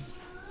occupations.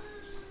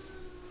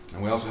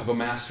 And we also have a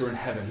master in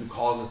heaven who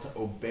calls us to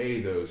obey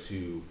those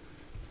who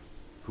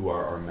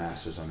are our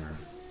masters on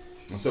earth.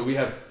 And so we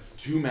have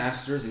two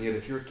masters, and yet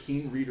if you're a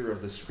keen reader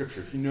of the Scripture,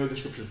 if you know the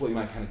Scriptures well, you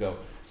might kind of go,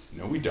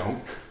 no, we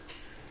don't.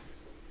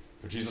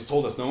 But Jesus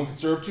told us no one can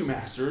serve two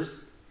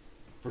masters,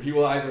 for he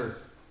will either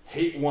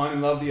hate one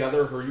and love the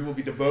other, or he will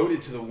be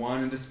devoted to the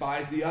one and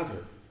despise the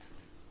other.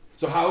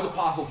 So how is it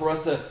possible for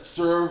us to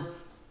serve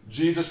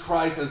Jesus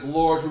Christ as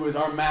Lord, who is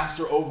our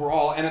master over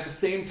all, and at the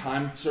same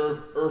time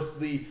serve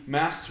earthly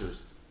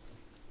masters?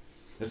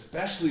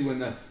 Especially when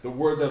the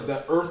words of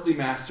the earthly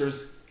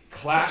masters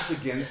clash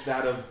against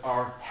that of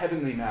our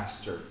heavenly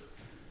master.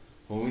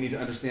 Well, we need to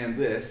understand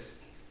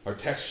this. Our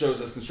text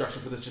shows us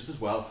instruction for this just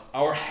as well.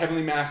 Our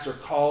heavenly master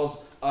calls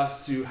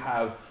us to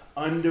have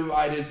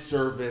undivided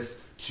service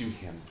to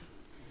him.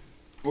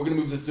 We're going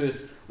to move through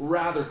this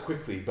rather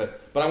quickly,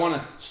 but I want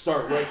to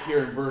start right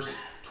here in verse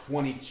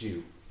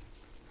 22.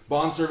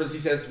 Bondservants, he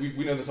says,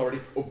 we know this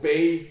already,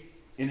 obey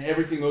in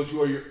everything those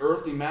who are your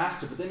earthly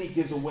master, but then he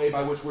gives a way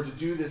by which we're to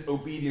do this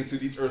obedience through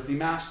these earthly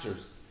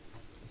masters.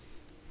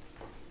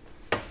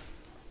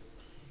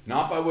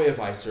 Not by way of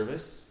eye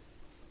service,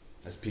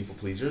 as people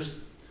pleasers,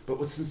 but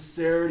with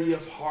sincerity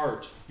of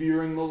heart,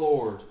 fearing the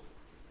Lord.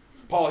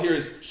 Paul here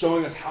is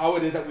showing us how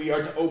it is that we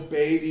are to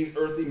obey these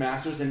earthly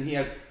masters, and he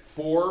has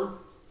 4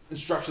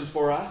 instructions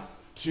for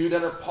us. 2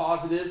 that are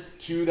positive,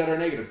 2 that are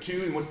negative.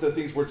 2 in which the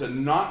things we're to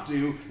not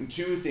do, and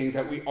 2 things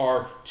that we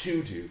are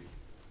to do.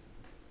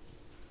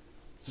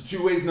 So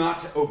 2 ways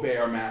not to obey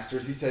our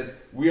masters. He says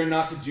we are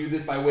not to do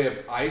this by way of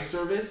eye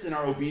service in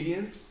our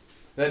obedience.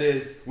 That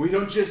is, we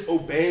don't just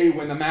obey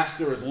when the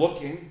master is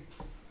looking.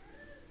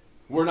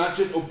 We're not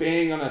just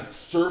obeying on a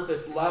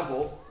surface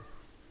level.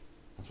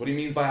 That's what he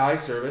means by eye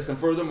service. And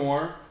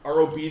furthermore,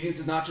 our obedience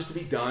is not just to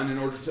be done in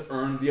order to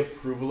earn the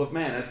approval of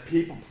man as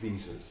people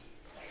pleasers.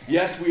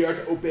 Yes, we are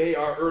to obey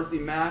our earthly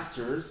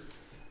masters,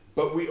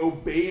 but we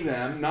obey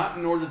them not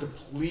in order to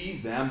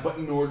please them, but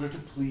in order to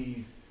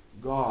please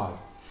God.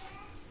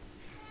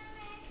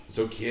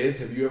 So kids,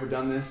 have you ever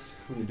done this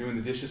when you're doing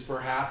the dishes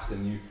perhaps,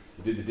 and you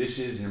did the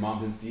dishes and your mom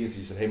didn't see it, so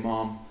you said, hey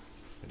mom,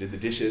 I did the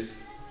dishes.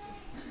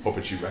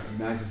 Hoping she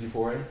recognizes you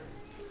for it.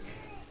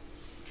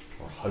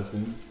 Or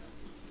husbands,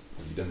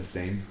 have you done the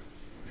same?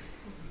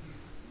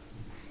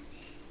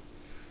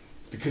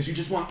 It's because you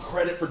just want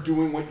credit for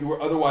doing what you were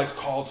otherwise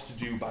called to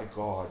do by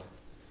God.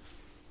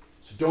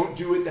 So don't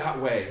do it that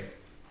way.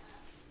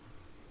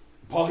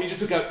 Paul, he just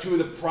took out 2 of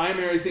the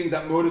primary things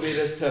that motivate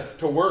us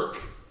to work.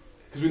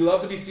 Because we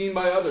love to be seen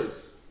by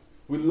others.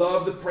 We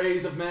love the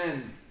praise of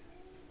men.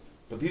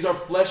 But these are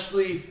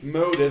fleshly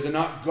motives and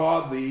not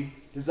godly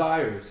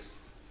desires.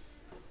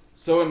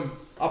 So in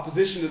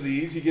opposition to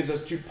these, he gives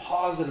us 2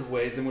 positive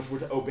ways in which we're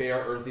to obey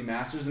our earthly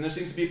masters. And there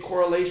seems to be a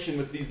correlation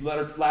with these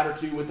latter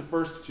 2 with the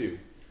first 2.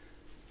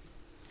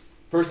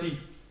 First,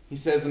 he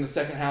says in the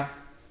second half,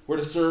 we're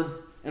to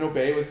serve and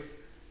obey with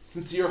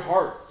sincere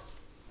hearts,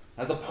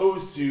 as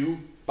opposed to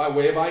by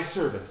way of eye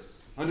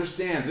service.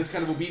 Understand, this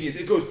kind of obedience,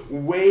 it goes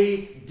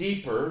way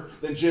deeper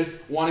than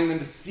just wanting them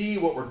to see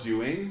what we're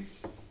doing,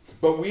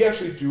 but we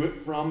actually do it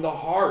from the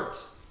heart.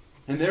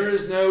 And there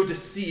is no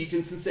deceit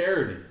in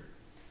sincerity.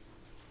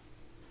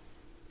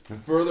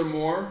 And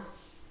furthermore,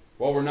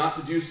 while we're not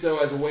to do so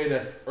as a way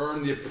to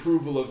earn the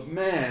approval of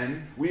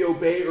men, we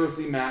obey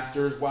earthly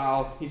masters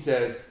while, he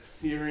says,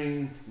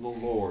 fearing the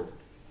Lord.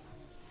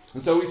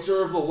 And so we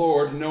serve the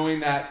Lord knowing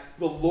that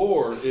the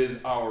Lord is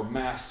our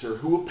master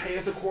who will pay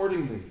us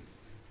accordingly.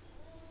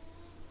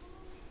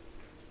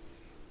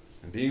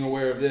 And being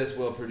aware of this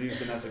will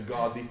produce in us a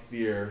godly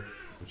fear,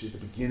 which is the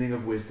beginning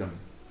of wisdom.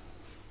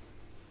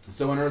 And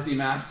so when earthly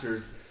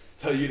masters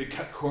tell you to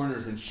cut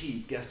corners and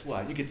cheat, guess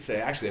what? You could say,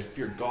 actually, I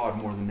fear God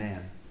more than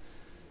man.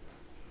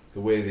 The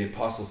way the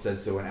apostle said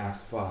so in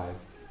Acts 5.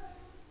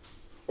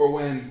 Or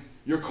when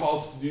you're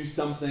called to do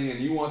something and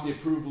you want the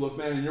approval of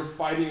men and you're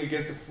fighting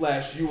against the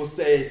flesh, you will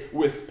say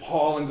with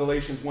Paul in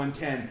Galatians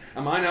 1:10,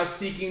 am I now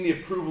seeking the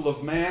approval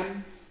of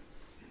man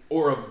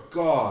or of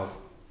God?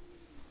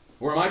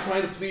 Or am I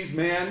trying to please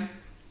man?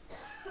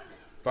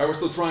 If I were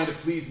still trying to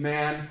please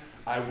man,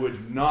 I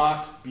would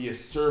not be a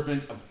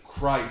servant of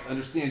Christ.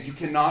 Understand, you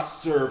cannot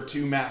serve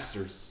 2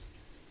 masters.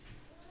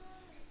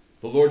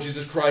 The Lord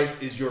Jesus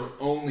Christ is your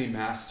only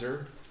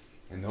master,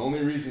 and the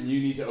only reason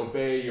you need to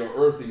obey your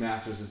earthly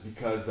masters is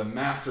because the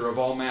master of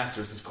all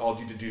masters has called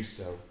you to do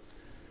so.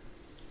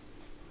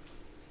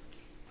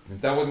 And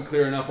if that wasn't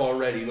clear enough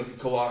already, look at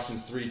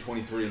Colossians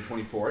 3:23 and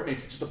 24. It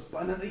makes it just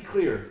abundantly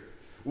clear.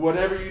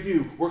 Whatever you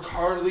do, work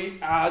heartily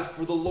as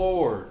for the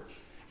Lord,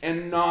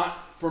 and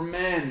not for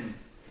men,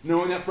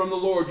 knowing that from the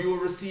Lord you will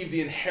receive the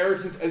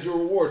inheritance as your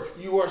reward.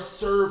 You are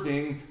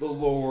serving the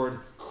Lord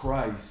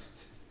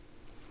Christ.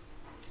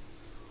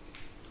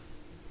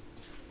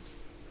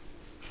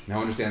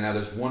 Now understand, now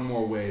there's one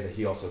more way that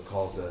he also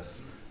calls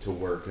us to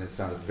work, and it's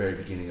found at the very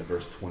beginning of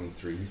verse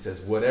 23. He says,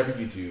 whatever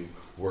you do,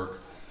 work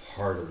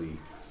heartily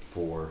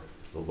for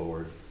the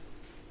Lord.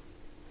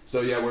 So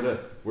yeah, we're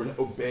to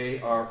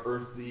obey our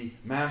earthly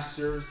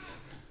masters,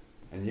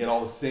 and yet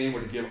all the same,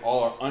 we're to give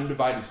all our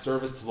undivided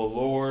service to the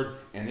Lord.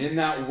 And in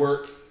that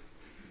work,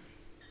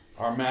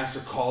 our master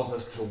calls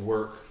us to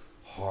work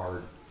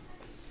hard.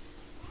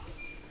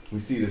 We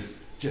see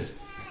this just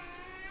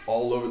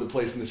all over the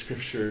place in the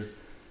scriptures.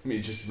 Let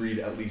me just read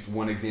at least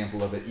one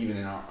example of it, even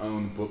in our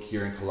own book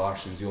here in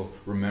Colossians. You'll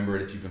remember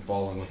it if you've been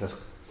following with us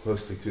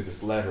closely through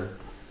this letter.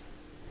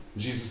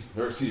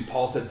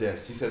 Paul said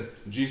this. He said,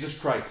 Jesus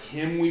Christ,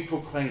 him we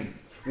proclaim,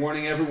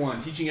 warning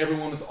everyone, teaching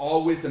everyone with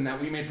all wisdom, that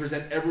we may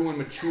present everyone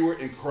mature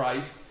in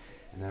Christ.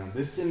 And now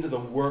listen to the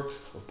work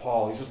of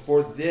Paul. He says,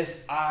 for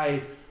this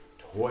I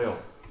toil,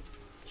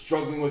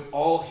 struggling with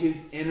all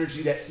his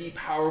energy that he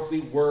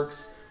powerfully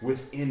works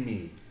within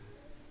me.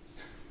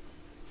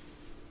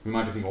 We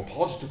might be thinking, well,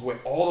 Paul just took away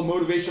all the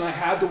motivation I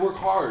had to work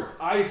hard.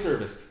 Eye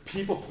service,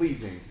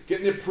 people-pleasing,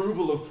 getting the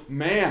approval of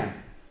man.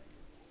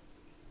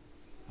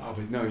 Oh,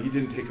 but no, he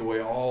didn't take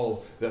away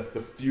all the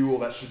fuel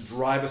that should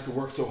drive us to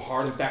work so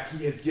hard. In fact,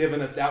 he has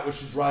given us that which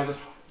should drive us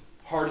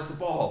hardest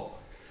of all,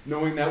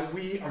 knowing that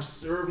we are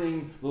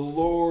serving the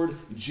Lord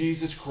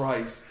Jesus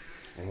Christ.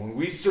 And when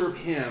we serve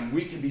him,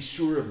 we can be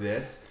sure of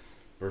this.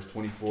 Verse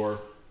 24,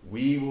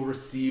 we will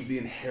receive the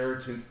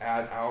inheritance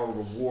as our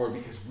reward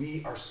because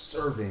we are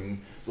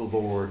serving the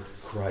Lord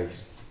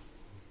Christ.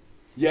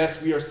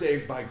 Yes, we are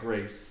saved by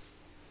grace.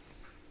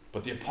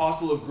 But the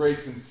apostle of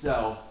grace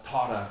himself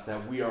taught us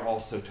that we are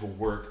also to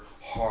work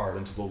hard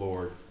unto the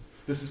Lord.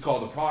 This is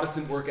called the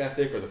Protestant work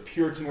ethic or the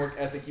Puritan work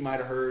ethic you might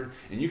have heard.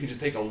 And you can just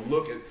take a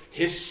look at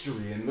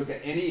history and look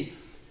at many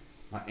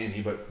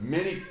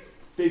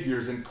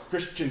figures in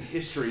Christian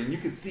history. And you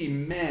can see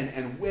men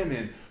and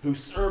women who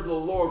served the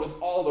Lord with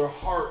all their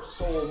heart,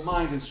 soul,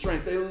 mind, and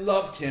strength. They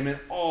loved him in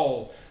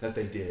all that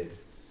they did.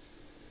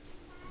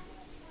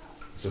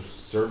 So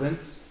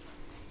servants,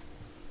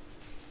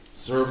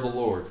 serve the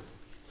Lord.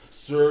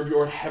 Serve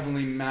your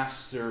heavenly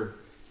master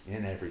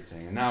in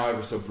everything. And now,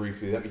 ever so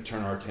briefly, let me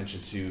turn our attention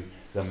to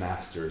the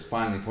masters.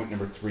 Finally, point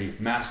number 3.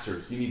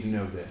 Masters, you need to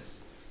know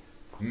this.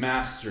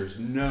 Masters,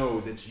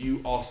 know that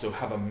you also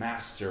have a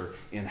master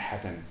in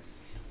heaven.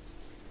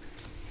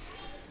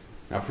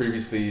 Now,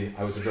 previously,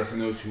 I was addressing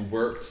those who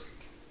worked.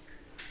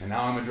 And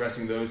now I'm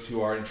addressing those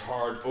who are in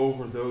charge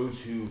over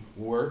those who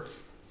work.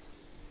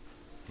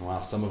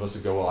 Well, some of us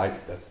would go, well,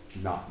 that's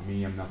not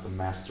me. I'm not the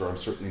master. I'm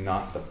certainly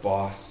not the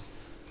boss.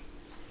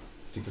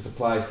 I think this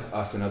applies to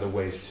us in other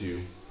ways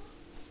too.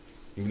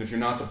 Even if you're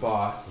not the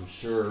boss, I'm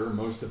sure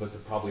most of us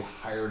have probably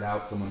hired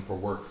out someone for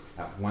work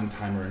at one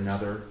time or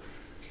another.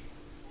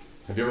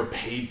 Have you ever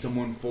paid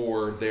someone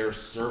for their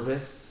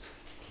service?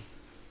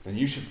 Then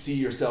you should see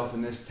yourself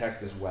in this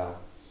text as well.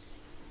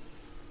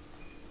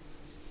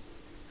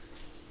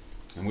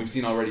 And we've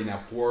seen already now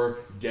 4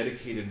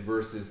 dedicated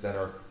verses that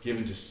are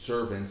given to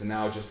servants, and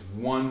now just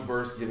 1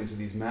 verse given to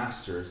these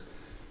masters.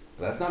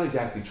 But that's not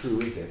exactly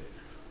true, is it?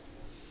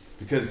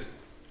 Because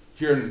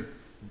here in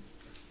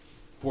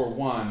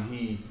 4:1,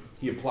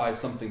 he applies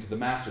something to the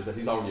masters that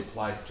he's already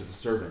applied to the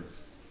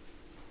servants.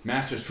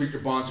 Masters, treat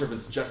your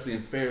bondservants justly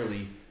and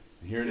fairly.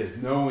 And here it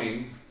is,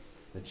 knowing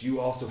that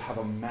you also have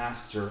a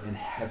master in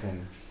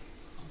heaven.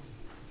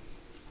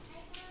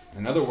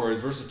 In other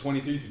words, verses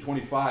 23 through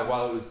 25,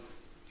 while it was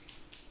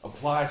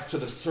applied to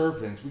the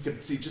servants, we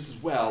could see just as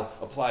well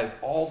applies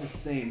all the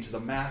same to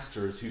the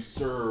masters who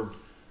served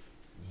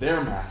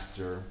their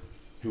master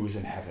who is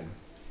in heaven.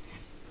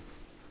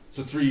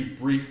 So 3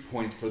 brief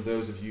points for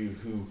those of you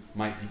who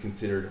might be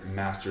considered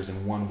masters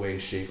in one way,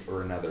 shape,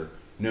 or another.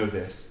 Know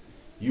this.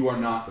 You are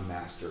not the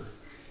master.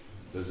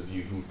 Those of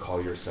you who would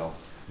call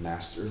yourself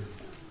master.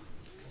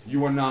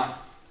 You are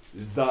not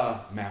the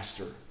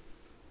master.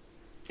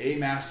 A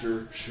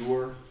master,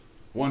 sure.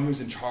 One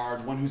who's in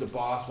charge, one who's a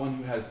boss, one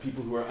who has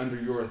people who are under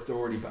your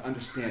authority. But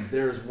understand,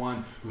 there is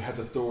one who has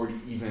authority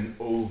even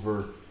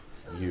over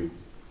you.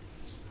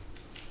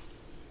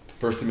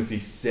 1 Timothy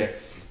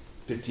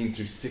 6:15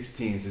 through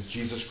 16 says,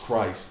 Jesus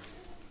Christ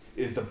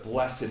is the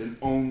blessed and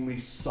only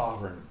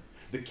sovereign,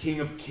 the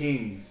King of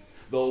kings,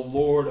 the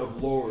Lord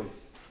of lords,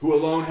 who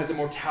alone has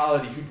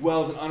immortality, who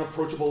dwells in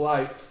unapproachable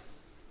light,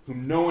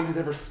 whom no one has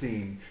ever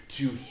seen.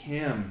 To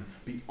him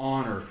be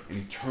honor and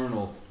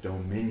eternal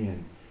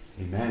dominion.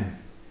 Amen.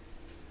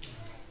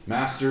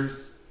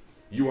 Masters,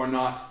 you are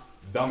not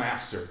the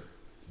master,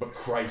 but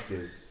Christ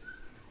is.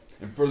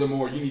 And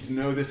furthermore, you need to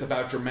know this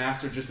about your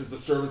master, just as the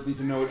servants need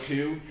to know it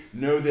too.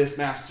 Know this,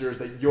 masters,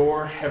 that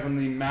your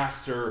heavenly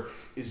master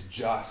is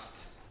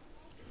just,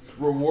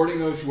 rewarding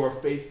those who are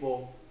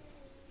faithful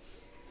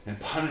and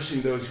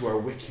punishing those who are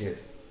wicked.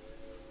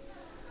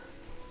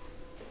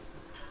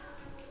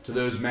 To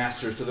those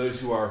masters, to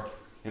those who are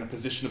in a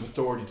position of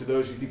authority, to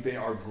those who think they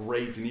are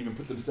great and even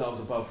put themselves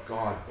above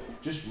God,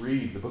 just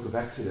read the book of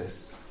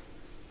Exodus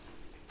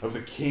of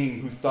the king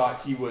who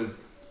thought he was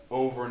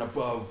over and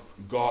above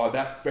God,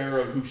 that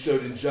Pharaoh who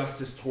showed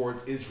injustice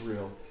towards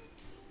Israel.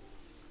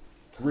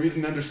 Read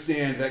and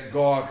understand that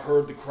God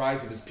heard the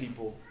cries of his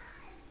people.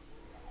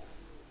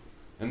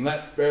 And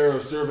let Pharaoh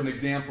serve an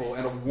example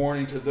and a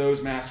warning to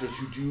those masters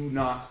who do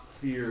not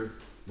fear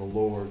the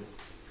Lord.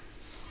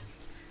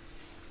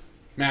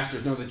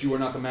 Masters, know that you are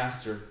not the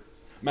master.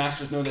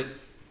 Masters, know that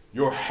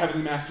your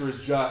heavenly master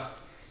is just.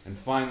 And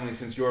finally,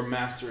 since your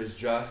master is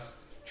just,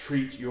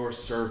 treat your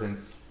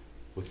servants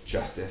with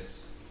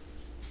justice.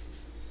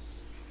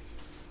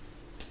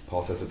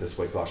 Paul says it this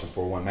way, Colossians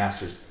 4:1,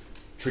 Masters,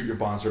 treat your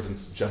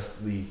bondservants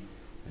justly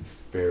and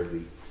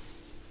fairly,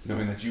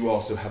 knowing that you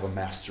also have a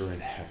master in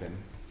heaven.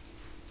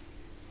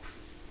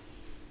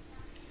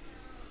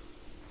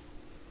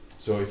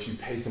 So if you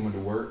pay someone to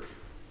work,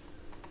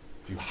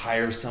 if you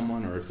hire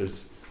someone, or if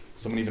there's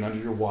someone even under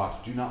your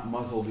watch, do not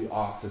muzzle the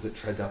ox as it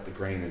treads out the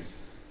grain, as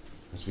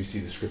we see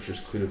the scriptures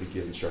clearly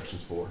give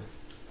instructions for.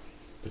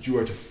 But you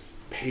are to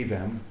pay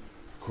them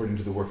according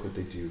to the work that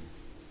they do.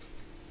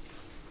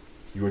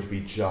 You are to be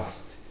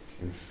just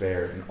and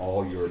fair in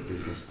all your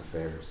business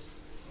affairs.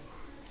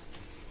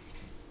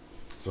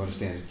 So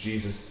understand,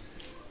 Jesus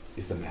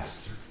is the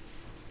master.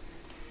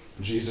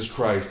 Jesus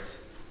Christ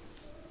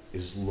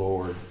is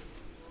Lord.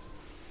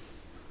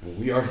 And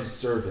we are his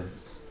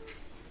servants.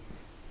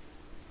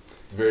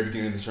 At the very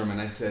beginning of the sermon,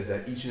 I said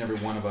that each and every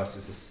one of us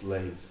is a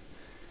slave.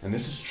 And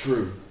this is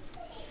true.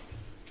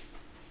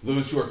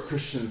 Those who are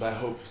Christians, I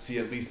hope, see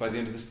at least by the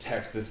end of this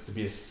text this to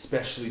be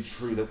especially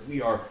true, that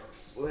we are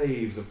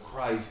slaves of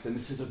Christ. And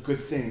this is a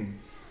good thing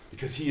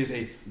because he is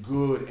a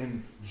good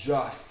and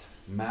just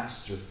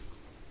master.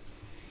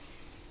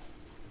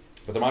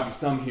 But there might be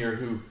some here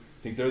who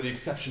think they're the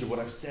exception to what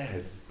I've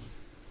said.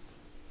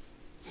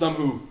 Some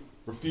who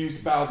refuse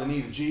to bow the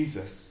knee to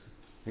Jesus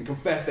and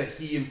confess that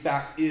he in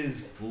fact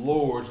is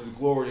Lord to the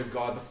glory of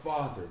God the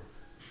Father.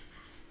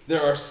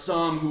 There are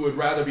some who would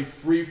rather be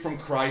free from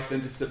Christ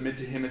than to submit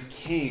to him as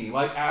king.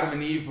 Like Adam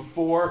and Eve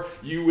before,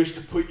 you wish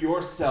to put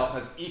yourself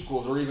as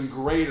equals or even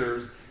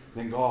greater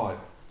than God.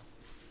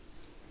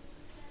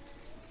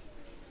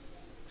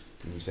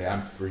 And you say,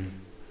 I'm free.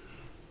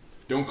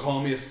 Don't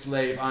call me a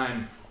slave,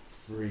 I'm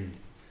free.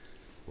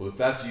 Well, if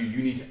that's you,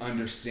 you need to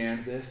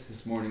understand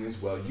this morning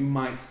as well. You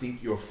might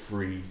think you're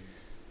free,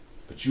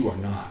 but you are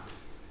not.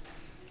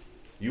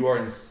 You are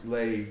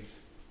enslaved,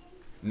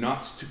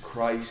 not to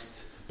Christ,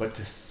 but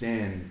to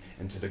sin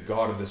and to the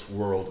god of this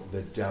world,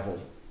 the devil.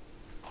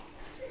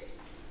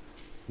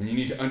 And you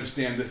need to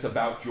understand this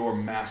about your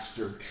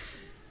master.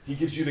 He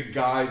gives you the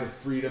guise of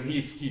freedom.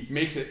 He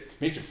makes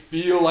you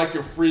feel like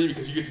you're free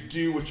because you get to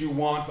do what you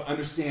want. But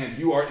understand,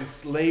 you are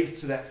enslaved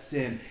to that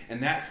sin.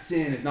 And that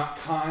sin is not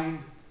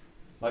kind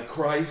like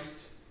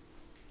Christ.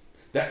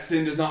 That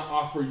sin does not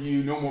offer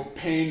you no more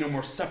pain, no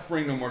more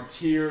suffering, no more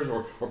tears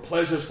or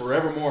pleasures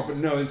forevermore. But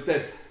no,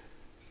 instead,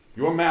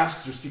 your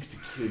master seeks to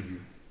kill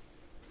you.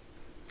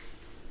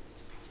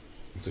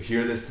 And so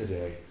hear this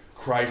today.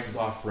 Christ is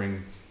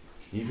offering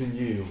even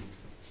you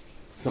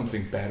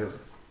something better.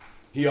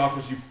 He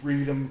offers you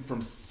freedom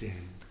from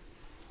sin.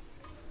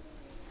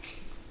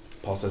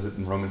 Paul says it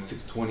in Romans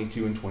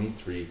 6:22 and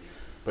 23.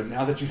 But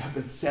now that you have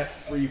been set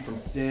free from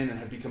sin and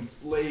have become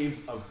slaves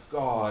of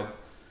God,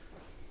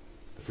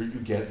 the fruit you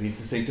get leads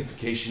to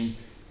sanctification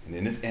and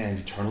in its end,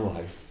 eternal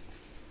life.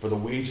 For the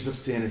wages of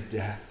sin is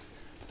death,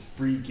 but the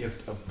free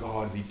gift of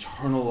God is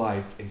eternal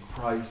life in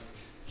Christ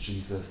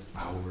Jesus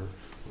our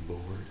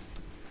Lord.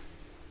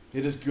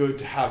 It is good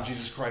to have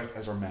Jesus Christ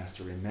as our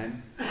master.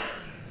 Amen.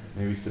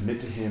 May we submit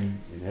to him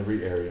in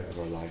every area of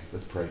our life.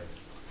 Let's pray.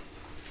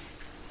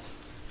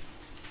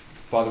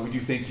 Father, we do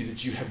thank you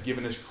that you have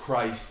given us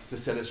Christ to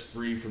set us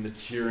free from the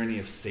tyranny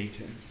of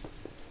Satan.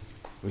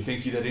 We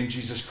thank you that in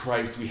Jesus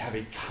Christ we have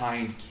a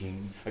kind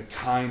king, a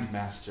kind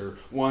master,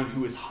 one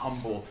who is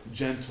humble,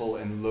 gentle,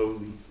 and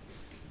lowly.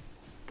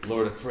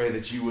 Lord, I pray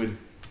that you would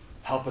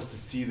help us to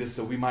see this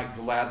so we might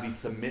gladly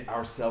submit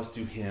ourselves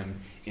to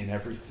him in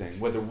everything,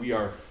 whether we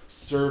are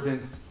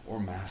servants or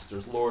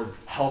masters. Lord,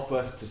 help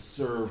us to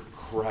serve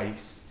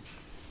Christ.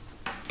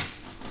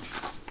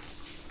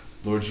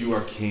 Lord, you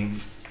are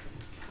King,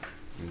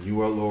 and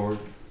you are Lord,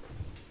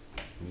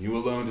 and you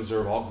alone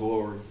deserve all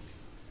glory.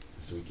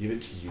 So we give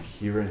it to you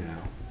here and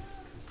now.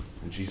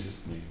 In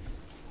Jesus' name,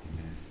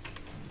 amen.